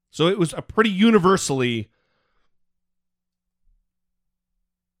 So it was a pretty universally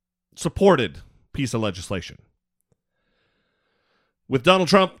supported piece of legislation. With Donald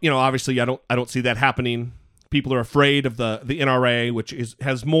Trump, obviously I don't see that happening. People are afraid of the NRA, which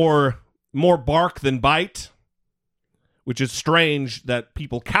has more bark than bite, which is strange that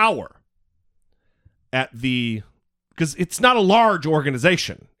people cower at because it's not a large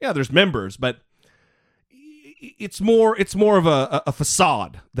organization. Yeah, there's members, but it's more of a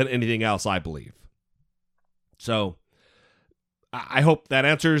facade than anything else, I believe. So I hope that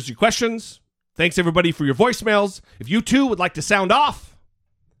answers your questions. Thanks everybody for your voicemails. If you too would like to sound off,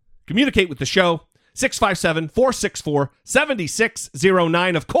 communicate with the show.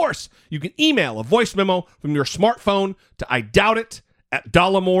 657-464-7609. Of course, you can email a voice memo from your smartphone to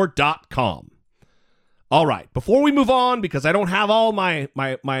idoubitit@dollemore.com. All right, before we move on, because I don't have all my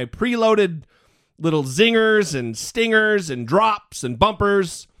preloaded little zingers and stingers and drops and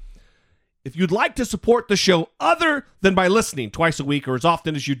bumpers, if you'd like to support the show other than by listening twice a week or as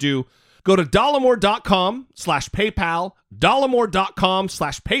often as you do, go to dollemore.com/PayPal,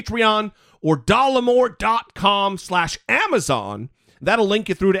 dollemore.com/Patreon, or dollemore.com/Amazon. That'll link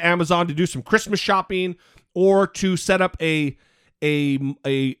you through to Amazon to do some Christmas shopping or to set up a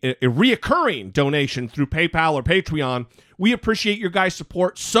reoccurring donation through PayPal or Patreon. We appreciate your guys'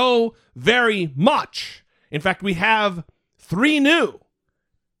 support so very much. In fact, we have 3 new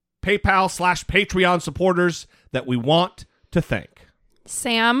PayPal/Patreon supporters that we want to thank.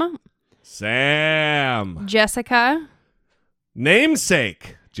 Sam. Jessica.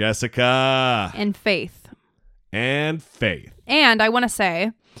 Namesake. Jessica. And Faith. And I want to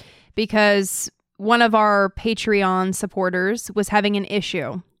say, because one of our Patreon supporters was having an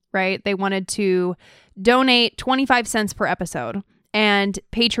issue, right? They wanted to donate 25 cents per episode, and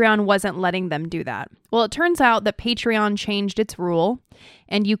Patreon wasn't letting them do that. Well, it turns out that Patreon changed its rule,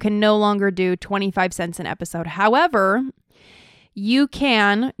 and you can no longer do 25 cents an episode. However, you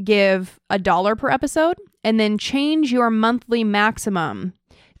can give $1 per episode and then change your monthly maximum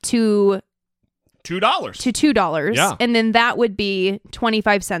to $2. Yeah. And then that would be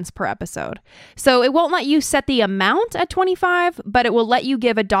 25 cents per episode. So it won't let you set the amount at 25, but it will let you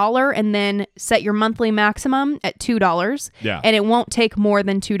give $1 and then set your monthly maximum at $2. Yeah. And it won't take more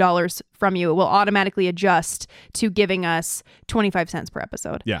than $2 from you. It will automatically adjust to giving us 25 cents per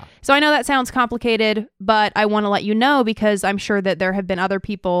episode. Yeah. So I know that sounds complicated, but I want to let you know because I'm sure that there have been other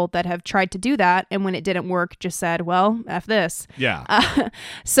people that have tried to do that. And when it didn't work, just said, well, F this. Yeah.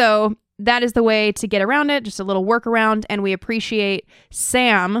 So that is the way to get around it, just a little workaround. And we appreciate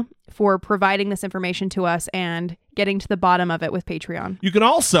Sam for providing this information to us and getting to the bottom of it with Patreon. You can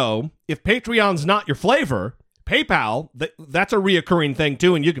also, if Patreon's not your flavor, PayPal, that's a reoccurring thing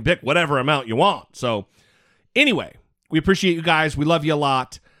too, and you can pick whatever amount you want. So anyway, we appreciate you guys. We love you a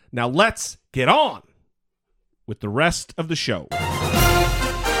lot. Now let's get on with the rest of the show.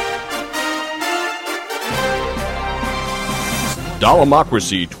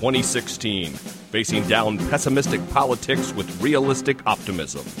 Dollemocracy 2016, facing down pessimistic politics with realistic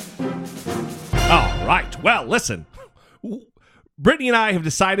optimism. All right, well, listen. Brittany and I have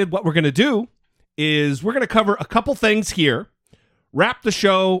decided what we're going to do is we're going to cover a couple things here, wrap the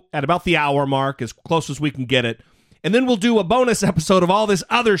show at about the hour mark, as close as we can get it, and then we'll do a bonus episode of all this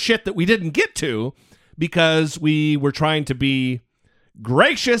other shit that we didn't get to because we were trying to be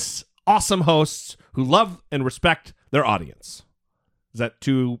gracious, awesome hosts who love and respect their audience. Is that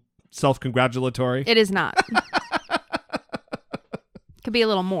too self-congratulatory? It is not. Could be a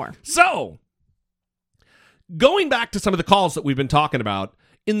little more. So, going back to some of the calls that we've been talking about,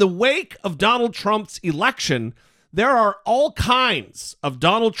 in the wake of Donald Trump's election, there are all kinds of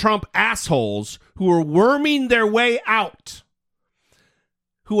Donald Trump assholes who are worming their way out,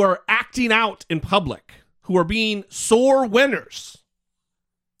 who are acting out in public, who are being sore winners.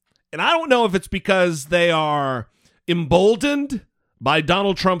 And I don't know if it's because they are emboldened by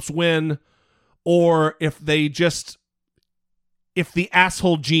Donald Trump's win or if the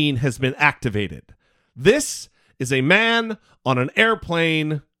asshole gene has been activated. This is a man on an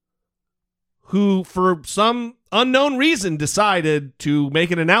airplane who, for some unknown reason, decided to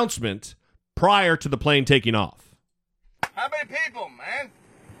make an announcement prior to the plane taking off. How many people, man?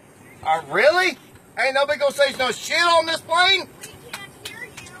 Really? Ain't nobody gonna say no shit on this plane?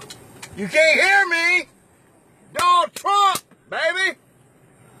 You can't hear me? Donald Trump, baby.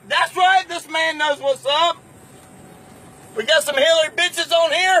 That's right, this man knows what's up. We got some Hillary bitches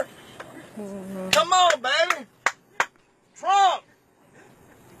on here. Come on, baby. Trump.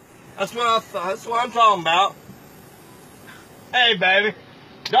 That's what I thought. That's what I'm talking about. Hey, baby.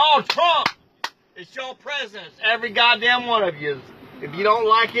 Donald Trump is your president. Every goddamn one of you. If you don't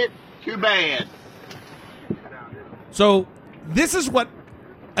like it, too bad. So this is what,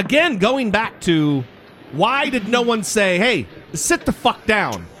 again, going back to why did no one say, hey, sit the fuck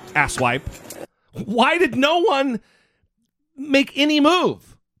down, asswipe? Why did no one make any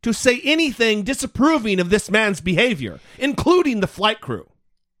move to say anything disapproving of this man's behavior, including the flight crew?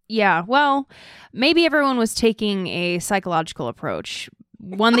 Yeah, well, maybe everyone was taking a psychological approach,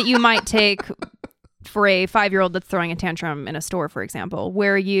 one that you might take for a 5-year-old that's throwing a tantrum in a store, for example,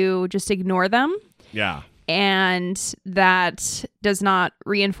 where you just ignore them. Yeah. And that does not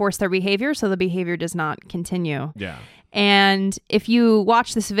reinforce their behavior, so the behavior does not continue. Yeah. And if you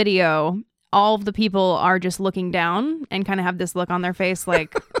watch this video, all of the people are just looking down and kind of have this look on their face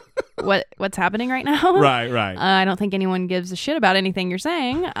like, what's happening right now? Right. I don't think anyone gives a shit about anything you're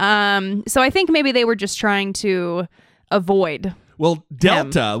saying. So I think maybe they were just trying to avoid. Well,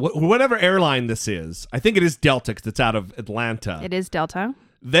 Delta, whatever airline this is, I think it is Delta because it's out of Atlanta. It is Delta.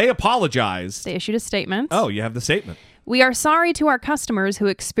 They apologized. They issued a statement. Oh, you have the statement. We are sorry to our customers who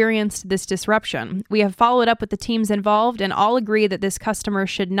experienced this disruption. We have followed up with the teams involved and all agree that this customer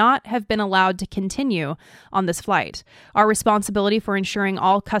should not have been allowed to continue on this flight. Our responsibility for ensuring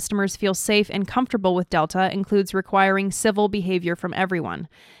all customers feel safe and comfortable with Delta includes requiring civil behavior from everyone.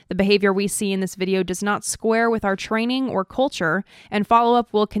 The behavior we see in this video does not square with our training or culture, and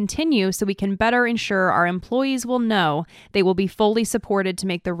follow-up will continue so we can better ensure our employees will know they will be fully supported to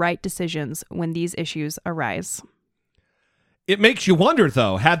make the right decisions when these issues arise. It makes you wonder,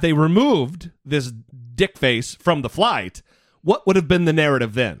 though, had they removed this dick face from the flight, what would have been the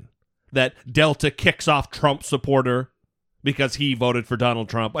narrative then? That Delta kicks off Trump supporter because he voted for Donald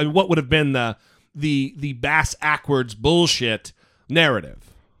Trump? I mean, what would have been the bass-ackwards bullshit narrative?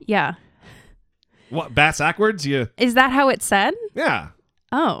 Yeah. What, bass-ackwards? Is that how it's said? Yeah.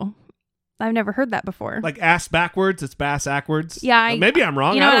 Oh. I've never heard that before. Like ass backwards, it's bass-ackwards? Yeah. Maybe I'm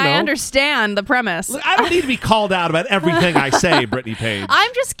wrong. You know, I don't know. I understand the premise. I don't need to be called out about everything I say, Brittany Page.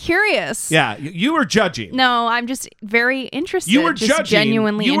 I'm just curious. Yeah, you were judging. No, I'm just very interested. You were just judging.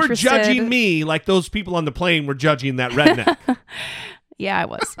 Genuinely you interested. were judging me like those people on the plane were judging that redneck. Yeah, I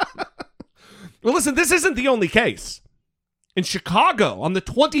was. Well, listen, this isn't the only case. In Chicago, on the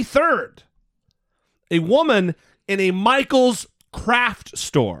 23rd, a woman in a Michael's craft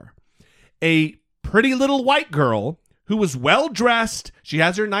store, a pretty little white girl who was well-dressed. She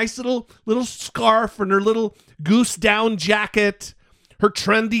has her nice little scarf and her little goose down jacket, her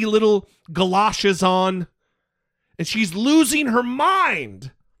trendy little galoshes on, and she's losing her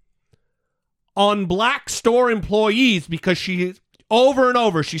mind on black store employees because she, over and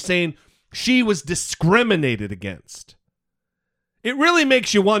over, she's saying she was discriminated against. It really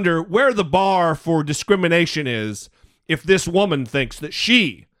makes you wonder where the bar for discrimination is if this woman thinks that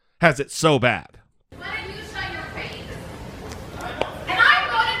she has it so bad. Why don't you show your face? And I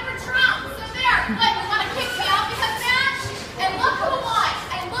voted for Trump, so there. What, you want to kick me out because of that? And look who won.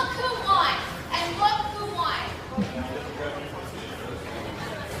 And look who won. And look who won.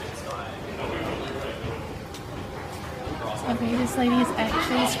 Okay, this lady is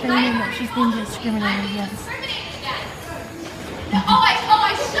actually screaming that she's being discriminated against. Discriminated against.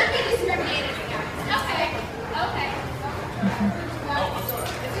 I should be discriminated against. Okay.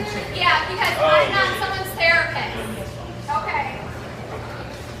 Yeah, because I'm not someone's therapist. Okay.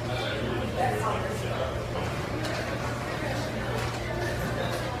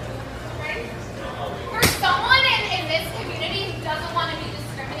 For someone in this community who doesn't want to be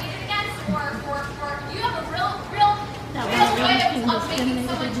discriminated against, or you have a real way of was making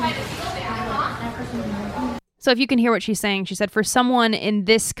someone try to feel bad, huh? So if you can hear what she's saying, she said for someone in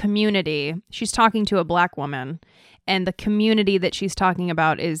this community, she's talking to a black woman, and the community that she's talking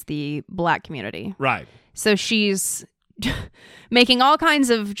about is the black community. Right. So she's making all kinds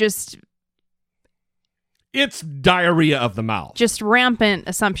of just It's diarrhea of the mouth. just rampant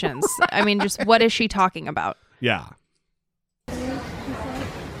assumptions. I mean, just what is she talking about? Yeah.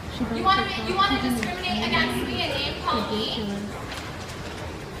 You want to discriminate against me and name call me?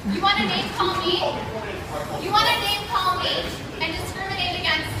 You want to name call me? You want to name call me and discriminate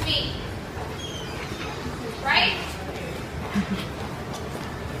against me? Right?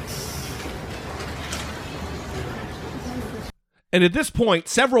 And at this point,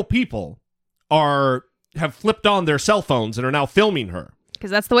 several people have flipped on their cell phones and are now filming her. Because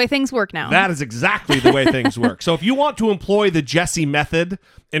that's the way things work now. That is exactly the way things work. So if you want to employ the Jesse method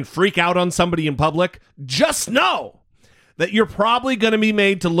and freak out on somebody in public, just know that you're probably going to be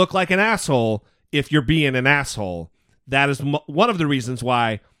made to look like an asshole if you're being an asshole. That is one of the reasons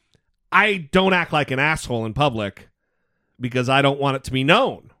why I don't act like an asshole in public, because I don't want it to be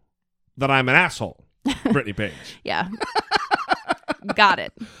known that I'm an asshole, Brittany Page. Yeah. Got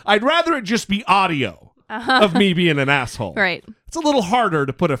it. I'd rather it just be audio of me being an asshole. Right. It's a little harder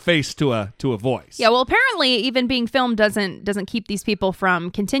to put a face to a voice. Yeah, well, apparently even being filmed doesn't keep these people from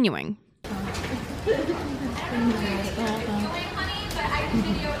continuing.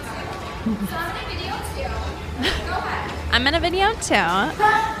 I'm in a video too.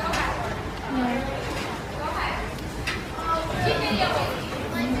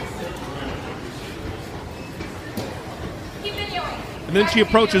 And then she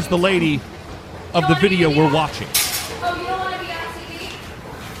approaches the lady of the video we're watching. Oh, you don't want to be on TV?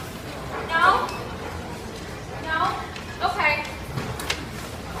 No? No? Okay.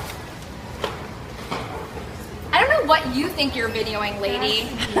 I don't know what you think you're videoing, lady.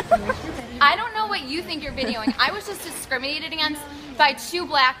 I don't know what you think you're videoing. I was just discriminated against by two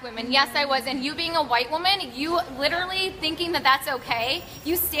black women. Yes, I was. And you being a white woman, you literally thinking that that's okay.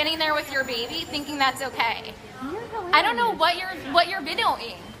 You standing there with your baby thinking that's okay. I don't know what you're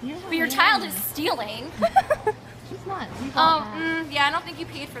videoing. But your child is stealing. She's not. Yeah, I don't think you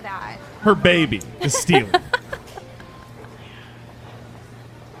paid for that. Her baby is stealing.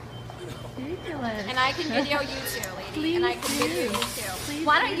 And I can video you too, lady. And I can video you too.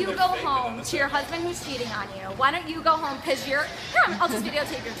 Why don't you go home to your husband who's cheating on you? Why don't you go home because you're... Here, I'll just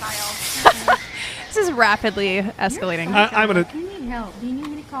videotape your child. This is rapidly escalating. I'm going to... You need help. Do you need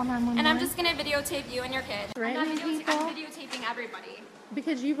me to call 911? And I'm just going to videotape you and your kid. I'm People? videotaping everybody.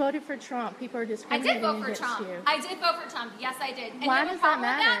 Because you voted for Trump, people are I discriminating did vote for against Trump. you. I did vote for Trump. Yes, I did. And Why you have a does that problem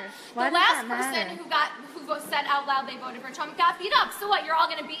with matter? Why The does last that person matter? who said out loud they voted for Trump got beat up. So what? You're all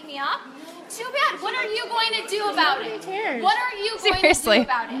going to beat me up? Too bad. What are you going to do about Nobody it? cares. What are you going Seriously. to do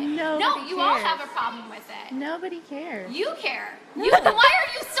about it? No, Nobody you all cares. have a problem with it. Nobody cares. You care. Then why are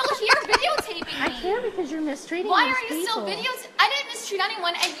you still here videotaping me? I care because you're mistreating Why these are you still people. videos? I didn't mistreat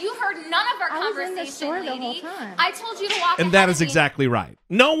anyone, and you heard none of our I was in conversation, the store the whole lady. time. I told you to walk. And that ahead is of me. exactly right.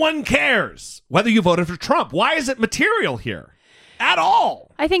 No one cares whether you voted for Trump. Why is it material here? At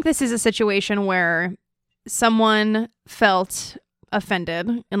all. I think this is a situation where someone felt offended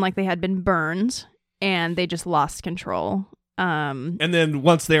and like they had been burned and they just lost control. And then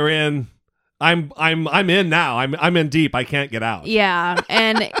once they're in, I'm in now. I'm in deep. I can't get out. Yeah.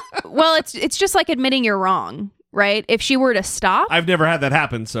 And well, it's just like admitting you're wrong, right? If she were to stop. I've never had that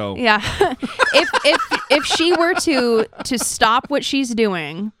happen, so Yeah. if she were to stop what she's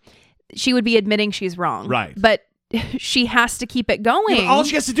doing, she would be admitting she's wrong. Right. But she has to keep it going. You know, all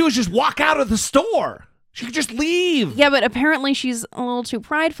she has to do is just walk out of the store. She could just leave. Yeah, but apparently she's a little too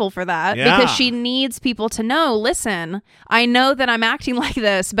prideful for that Yeah. because she needs people to know, listen, I know that I'm acting like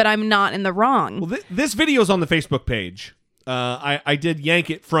this, but I'm not in the wrong. Well, this video's on the Facebook page. I did yank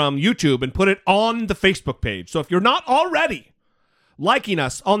it from YouTube and put it on the Facebook page. So if you're not already liking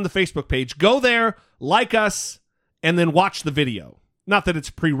us on the Facebook page, go there, like us, and then watch the video. Not that it's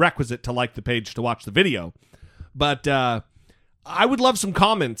prerequisite to like the page to watch the video, but I would love some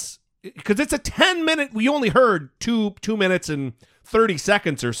comments because it's a 10-minute. We only heard two minutes and 30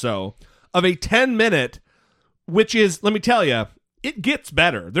 seconds or so of a 10-minute, which is, let me tell you, it gets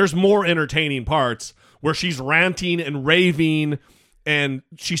better. There's more entertaining parts where she's ranting and raving and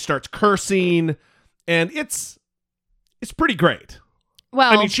she starts cursing, and it's pretty great.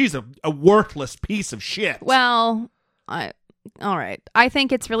 Well, I mean, she's a worthless piece of shit. well, all right. I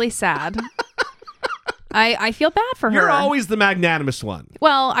think it's really sad. I feel bad for her. You're always the magnanimous one.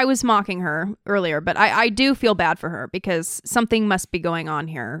 Well, I was mocking her earlier, but I do feel bad for her because something must be going on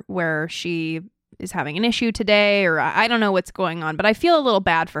here where she is having an issue today, or I don't know what's going on, but I feel a little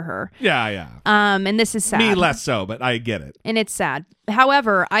bad for her. Yeah. And this is sad. Me less so, but I get it. And it's sad.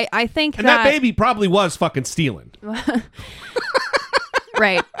 However, I think and that baby probably was fucking stealing.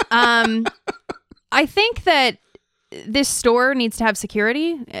 Right. I think that this store needs to have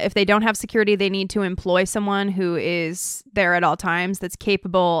security. If they don't have security, they need to employ someone who is there at all times that's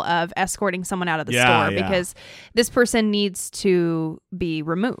capable of escorting someone out of the store, because this person needs to be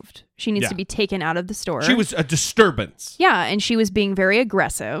removed. She needs to be taken out of the store. She was a disturbance. Yeah, and she was being very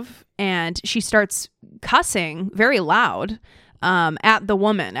aggressive, and she starts cussing very loud at the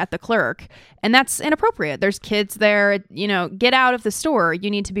woman, at the clerk, and that's inappropriate. There's kids there. Get out of the store.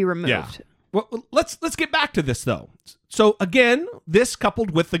 You need to be removed. Yeah. Well, let's get back to this though. So again, this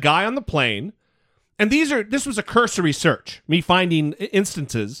coupled with the guy on the plane, and this was a cursory search, me finding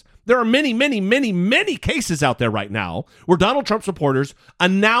instances. There are many, many, many, many cases out there right now where Donald Trump supporters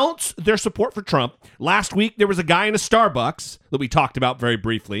announce their support for Trump. Last week, there was a guy in a Starbucks that we talked about very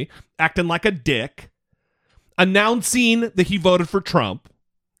briefly, acting like a dick, announcing that he voted for Trump.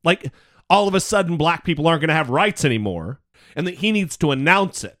 Like, all of a sudden, black people aren't going to have rights anymore. And that he needs to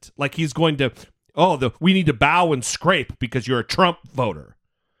announce it, like he's going to, we need to bow and scrape because you're a Trump voter.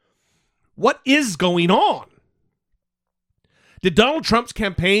 What is going on? Did Donald Trump's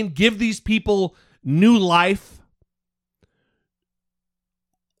campaign give these people new life?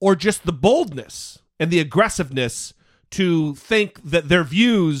 Or just the boldness and the aggressiveness to think that their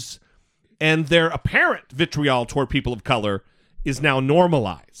views and their apparent vitriol toward people of color is now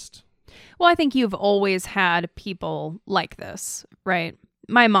normalized? Well, I think you've always had people like this, right?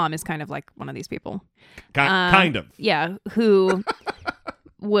 My mom is kind of like one of these people. Kind of. Yeah, who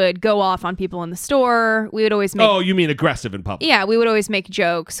would go off on people in the store. We would always make... Oh, you mean aggressive in public? Yeah, we would always make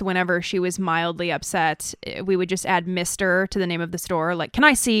jokes whenever she was mildly upset. We would just add Mr. to the name of the store. Like, can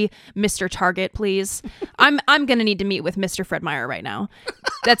I see Mr. Target, please? I'm going to need to meet with Mr. Fred Meyer right now.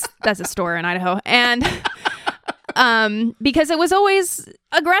 That's a store in Idaho. And... because it was always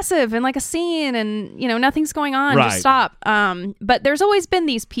aggressive and like a scene and, nothing's going on. Right. Just stop. But there's always been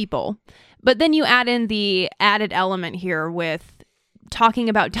these people. But then you add in the added element here with talking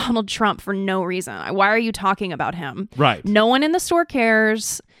about Donald Trump for no reason. Why are you talking about him? Right. No one in the store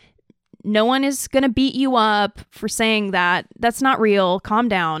cares. No one is going to beat you up for saying that. That's not real. Calm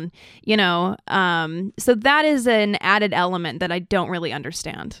down. So that is an added element that I don't really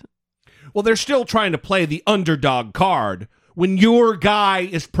understand. Well, they're still trying to play the underdog card. When your guy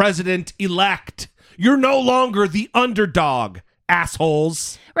is president-elect, you're no longer the underdog,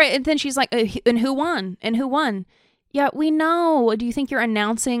 assholes. Right, and then she's like, and who won? And who won? Yeah, we know. Do you think you're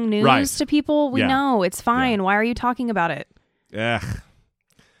announcing news to people? We know. It's fine. Yeah. Why are you talking about it? Ugh.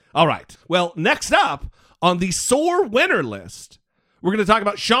 All right. Well, next up on the sore winner list, we're going to talk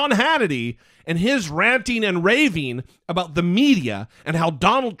about Sean Hannity and his ranting and raving about the media and how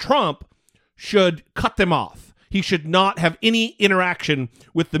Donald Trump should cut them off. He should not have any interaction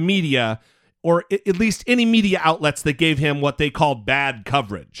with the media, or at least any media outlets that gave him what they called bad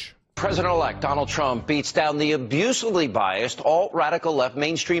coverage. President-elect Donald Trump beats down the abusively biased alt-radical left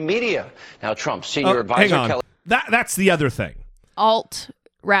mainstream media. Now Trump's senior advisor... Hang on. That's the other thing.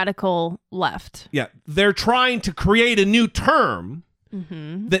 Alt-radical left. Yeah. They're trying to create a new term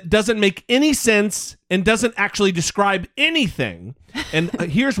that doesn't make any sense and doesn't actually describe anything. And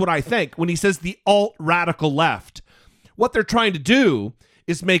here's what I think. When he says the alt-radical left, what they're trying to do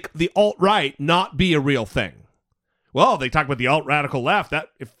is make the alt-right not be a real thing. Well, they talk about the alt-radical left. That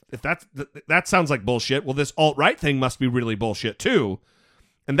that sounds like bullshit. Well, this alt-right thing must be really bullshit too.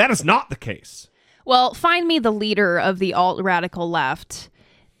 And that is not the case. Well, find me the leader of the alt-radical left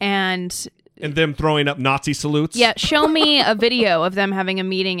and them throwing up Nazi salutes? Yeah, show me a video of them having a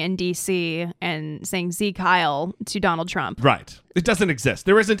meeting in D.C. and saying Zeke Heil to Donald Trump. Right. It doesn't exist.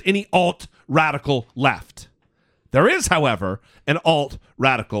 There isn't any alt-radical left. There is, however, an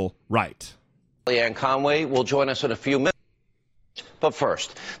alt-radical right. Leanne Conway will join us in a few minutes. But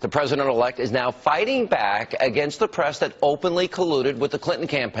first, the president-elect is now fighting back against the press that openly colluded with the Clinton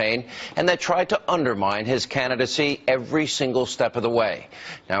campaign and that tried to undermine his candidacy every single step of the way.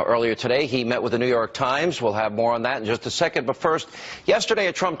 Now, earlier today, he met with the New York Times. We'll have more on that in just a second. But first, yesterday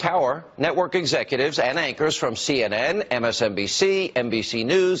at Trump Tower, network executives and anchors from CNN, MSNBC, NBC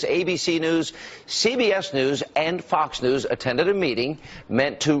News, ABC News, CBS News, and Fox News attended a meeting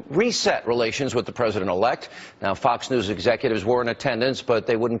meant to reset relations with the president-elect. Now, Fox News executives weren't attendance, but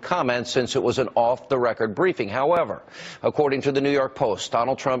they wouldn't comment since it was an off-the-record briefing. However, according to the New York Post,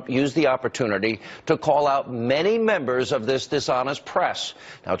 Donald Trump used the opportunity to call out many members of this dishonest press.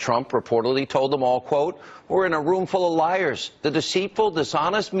 Now, Trump reportedly told them all, quote, "We're in a room full of liars, the deceitful,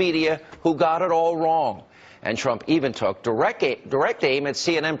 dishonest media who got it all wrong." And Trump even took direct aim at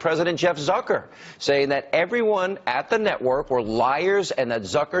CNN President Jeff Zucker, saying that everyone at the network were liars and that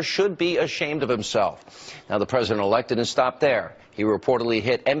Zucker should be ashamed of himself. Now, the president-elect didn't stop there. He reportedly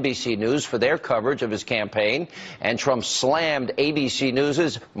hit NBC News for their coverage of his campaign, and Trump slammed ABC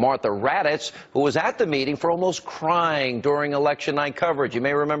News' Martha Raddatz, who was at the meeting for almost crying during election night coverage. You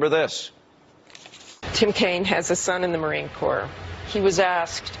may remember this. Tim Kaine has a son in the Marine Corps. He was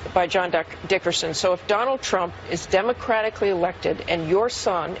asked by John Dickerson, so if Donald Trump is democratically elected and your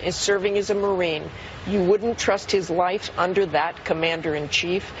son is serving as a Marine, you wouldn't trust his life under that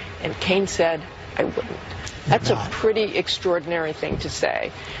commander-in-chief? And Kaine said, I wouldn't. That's a pretty extraordinary thing to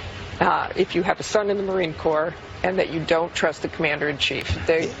say. If you have a son in the Marine Corps and that you don't trust the commander-in-chief.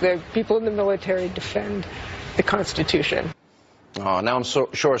 The people in the military defend the Constitution. Oh, now I'm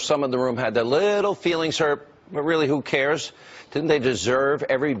sure some in the room had their little feelings hurt, but really, who cares? Didn't they deserve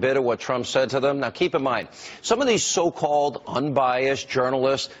every bit of what Trump said to them? Now, keep in mind, some of these so-called unbiased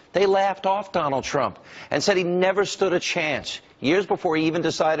journalists, they laughed off Donald Trump and said he never stood a chance years before he even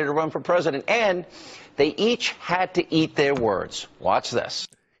decided to run for president. And they each had to eat their words. Watch this.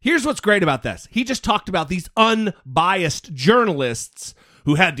 Here's what's great about this. He just talked about these unbiased journalists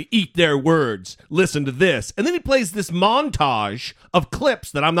who had to eat their words. Listen to this. And then he plays this montage of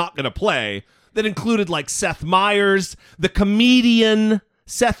clips that I'm not going to play that included like Seth Meyers, the comedian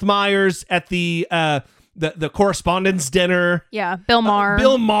Seth Meyers at the correspondence dinner. Yeah, Bill Maher.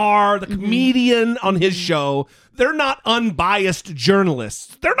 Bill Maher, the comedian on his show. They're not unbiased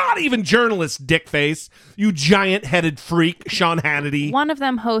journalists. They're not even journalists, dickface. You giant-headed freak, Sean Hannity. One of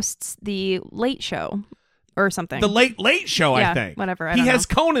them hosts the Late Show or something. The Late Show, yeah, I think. Whatever. He has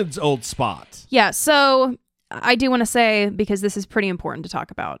Conan's old spot. Yeah, so I do want to say, because this is pretty important to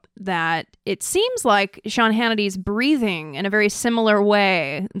talk about, that it seems like Sean Hannity's breathing in a very similar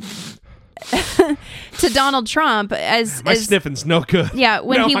way to Donald Trump as my sniffing's no good. Yeah,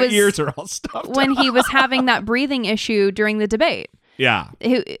 when my ears are all stuffed. When he was having that breathing issue during the debate. Yeah,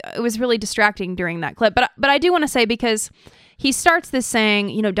 it was really distracting during that clip. But I do want to say, because he starts this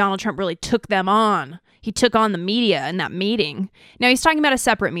saying, Donald Trump really took them on. He took on the media in that meeting. Now, he's talking about a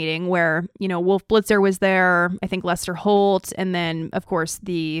separate meeting where, Wolf Blitzer was there, I think Lester Holt, and then, of course,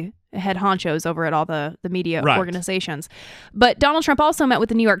 the head honchos over at all the media organizations. But Donald Trump also met with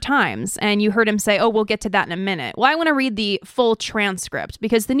the New York Times, and you heard him say, we'll get to that in a minute. Well, I want to read the full transcript,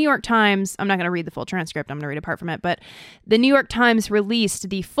 because the New York Times, I'm not going to read the full transcript, I'm going to read a part from it, but the New York Times released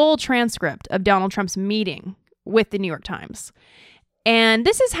the full transcript of Donald Trump's meeting with the New York Times. And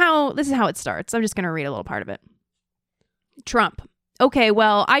this is how it starts. I'm just going to read a little part of it. Trump. Okay,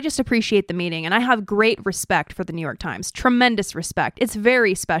 well, I just appreciate the meeting, and I have great respect for the New York Times. Tremendous respect. It's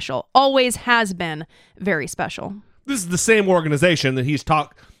very special. Always has been very special. This is the same organization that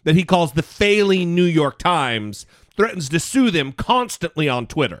that he calls the failing New York Times, threatens to sue them constantly on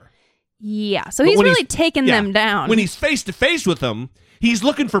Twitter. Yeah, so he's really taken them down. When he's face to face with them, he's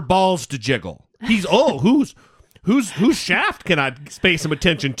looking for balls to jiggle. He's whose shaft can I pay some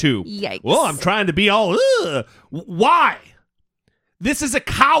attention to? Yikes. Well, I'm trying to be all, why? This is a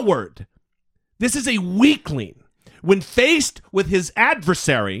coward. This is a weakling. When faced with his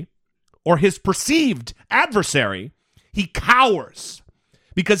adversary, or his perceived adversary, he cowers.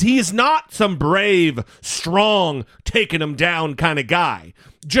 Because he is not some brave, strong, taking him down kind of guy.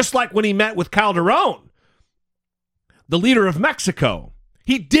 Just like when he met with Calderon, the leader of Mexico.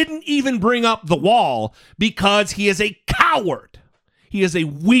 He didn't even bring up the wall because he is a coward. He is a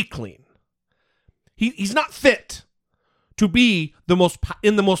weakling. He's not fit to be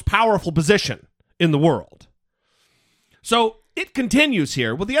in the most powerful position in the world. So it continues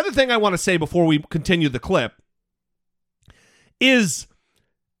here. Well, the other thing I want to say before we continue the clip is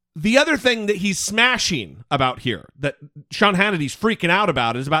the other thing that he's smashing about here, that Sean Hannity's freaking out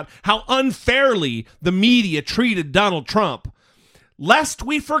about, is about how unfairly the media treated Donald Trump. Lest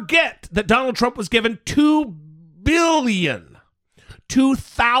we forget that Donald Trump was given $2 million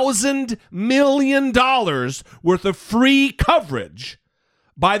worth of free coverage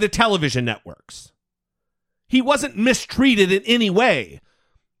by the television networks. He wasn't mistreated in any way.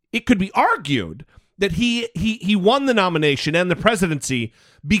 It could be argued that he won the nomination and the presidency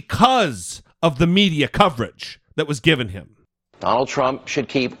because of the media coverage that was given him. Donald Trump should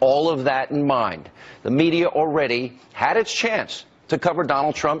keep all of that in mind. The media already had its chance to cover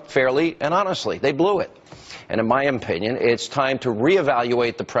Donald Trump fairly and honestly. They blew it. And in my opinion, it's time to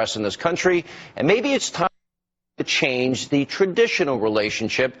reevaluate the press in this country, and maybe it's time to change the traditional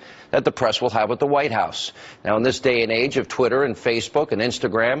relationship that the press will have with the White House. Now, in this day and age of Twitter and Facebook and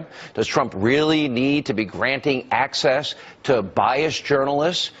Instagram, does Trump really need to be granting access to biased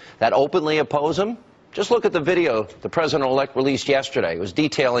journalists that openly oppose him? Just look at the video the president-elect released yesterday. It was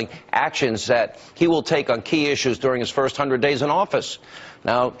detailing actions that he will take on key issues during his first 100 days in office.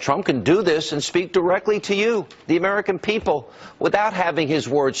 Now, Trump can do this and speak directly to you, the American people, without having his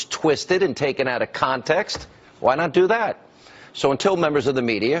words twisted and taken out of context. Why not do that? So until members of the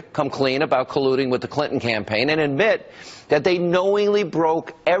media come clean about colluding with the Clinton campaign and admit that they knowingly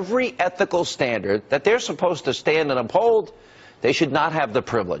broke every ethical standard that they're supposed to stand and uphold, they should not have the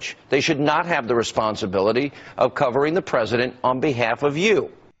privilege. They should not have the responsibility of covering the president on behalf of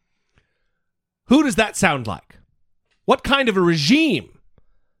you. Who does that sound like? What kind of a regime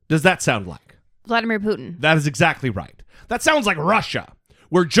does that sound like? Vladimir Putin. That is exactly right. That sounds like Russia,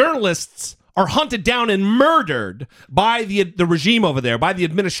 where journalists are hunted down and murdered by the regime over there, by the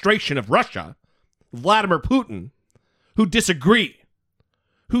administration of Russia, Vladimir Putin, who disagree,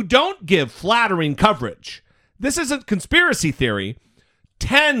 who don't give flattering coverage. This isn't conspiracy theory.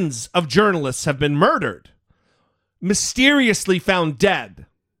 Tens of journalists have been murdered, mysteriously found dead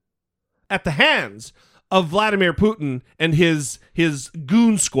at the hands of Vladimir Putin and his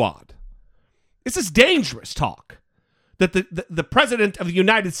goon squad. This is dangerous talk. That the president of the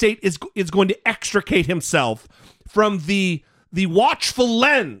United States is going to extricate himself from the watchful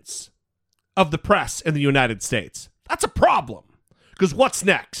lens of the press in the United States. That's a problem. Because what's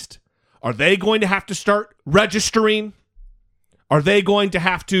next? Are they going to have to start registering? Are they going to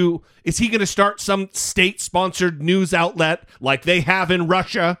have to... Is he going to start some state-sponsored news outlet like they have in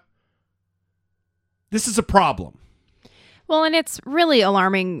Russia? This is a problem. Well, and it's really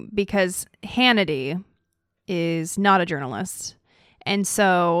alarming because Hannity is not a journalist. And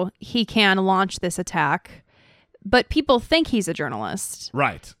so he can launch this attack. But people think he's a journalist.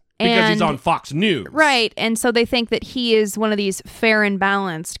 Right. Because he's on Fox News. Right. And so they think that he is one of these fair and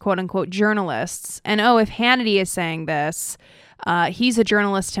balanced, quote unquote, journalists. And if Hannity is saying this, he's a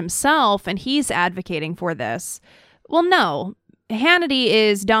journalist himself and he's advocating for this. Well, no. Hannity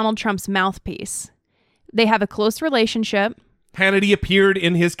is Donald Trump's mouthpiece. They have a close relationship. Hannity appeared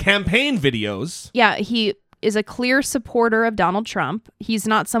in his campaign videos. Yeah, he is a clear supporter of Donald Trump. He's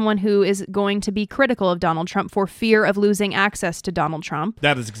not someone who is going to be critical of Donald Trump for fear of losing access to Donald Trump.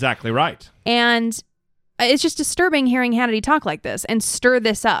 That is exactly right. And it's just disturbing hearing Hannity talk like this and stir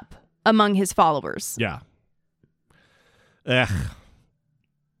this up among his followers. Yeah.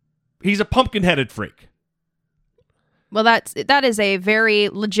 He's a pumpkin-headed freak. Well, that is a very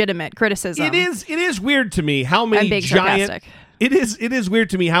legitimate criticism. It is weird to me how many giant... It is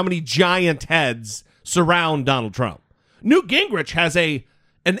weird to me how many giant heads surround Donald Trump. Newt Gingrich has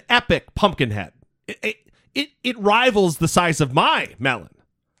an epic pumpkin head. It rivals the size of my melon.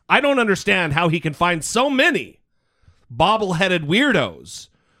 I don't understand how he can find so many bobble-headed weirdos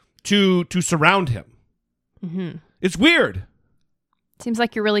to surround him. Mm-hmm. It's weird. Seems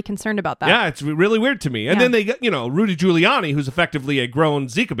like you're really concerned about that. Yeah, it's really weird to me. And then they got, Rudy Giuliani, who's effectively a grown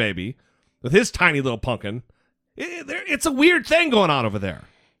Zika baby, with his tiny little pumpkin. It's a weird thing going on over there.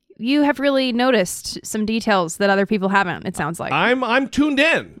 You have really noticed some details that other people haven't, it sounds like. I'm tuned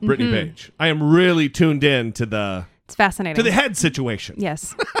in, Brittany Page. I am really tuned in to the... It's fascinating. To the head situation.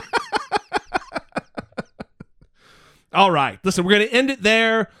 Yes. All right. Listen, we're going to end it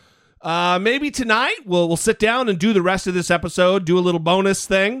there. Maybe tonight we'll sit down and do the rest of this episode, do a little bonus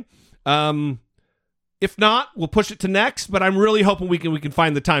thing. If not, we'll push it to next, but I'm really hoping we can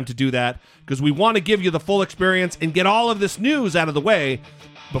find the time to do that because we want to give you the full experience and get all of this news out of the way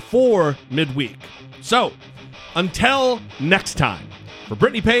before midweek. So, until next time, for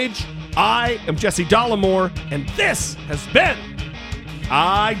Brittany Page, I am Jesse Dollemore, and this has been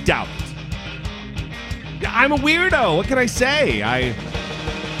I Doubt It. I'm a weirdo. What can I say?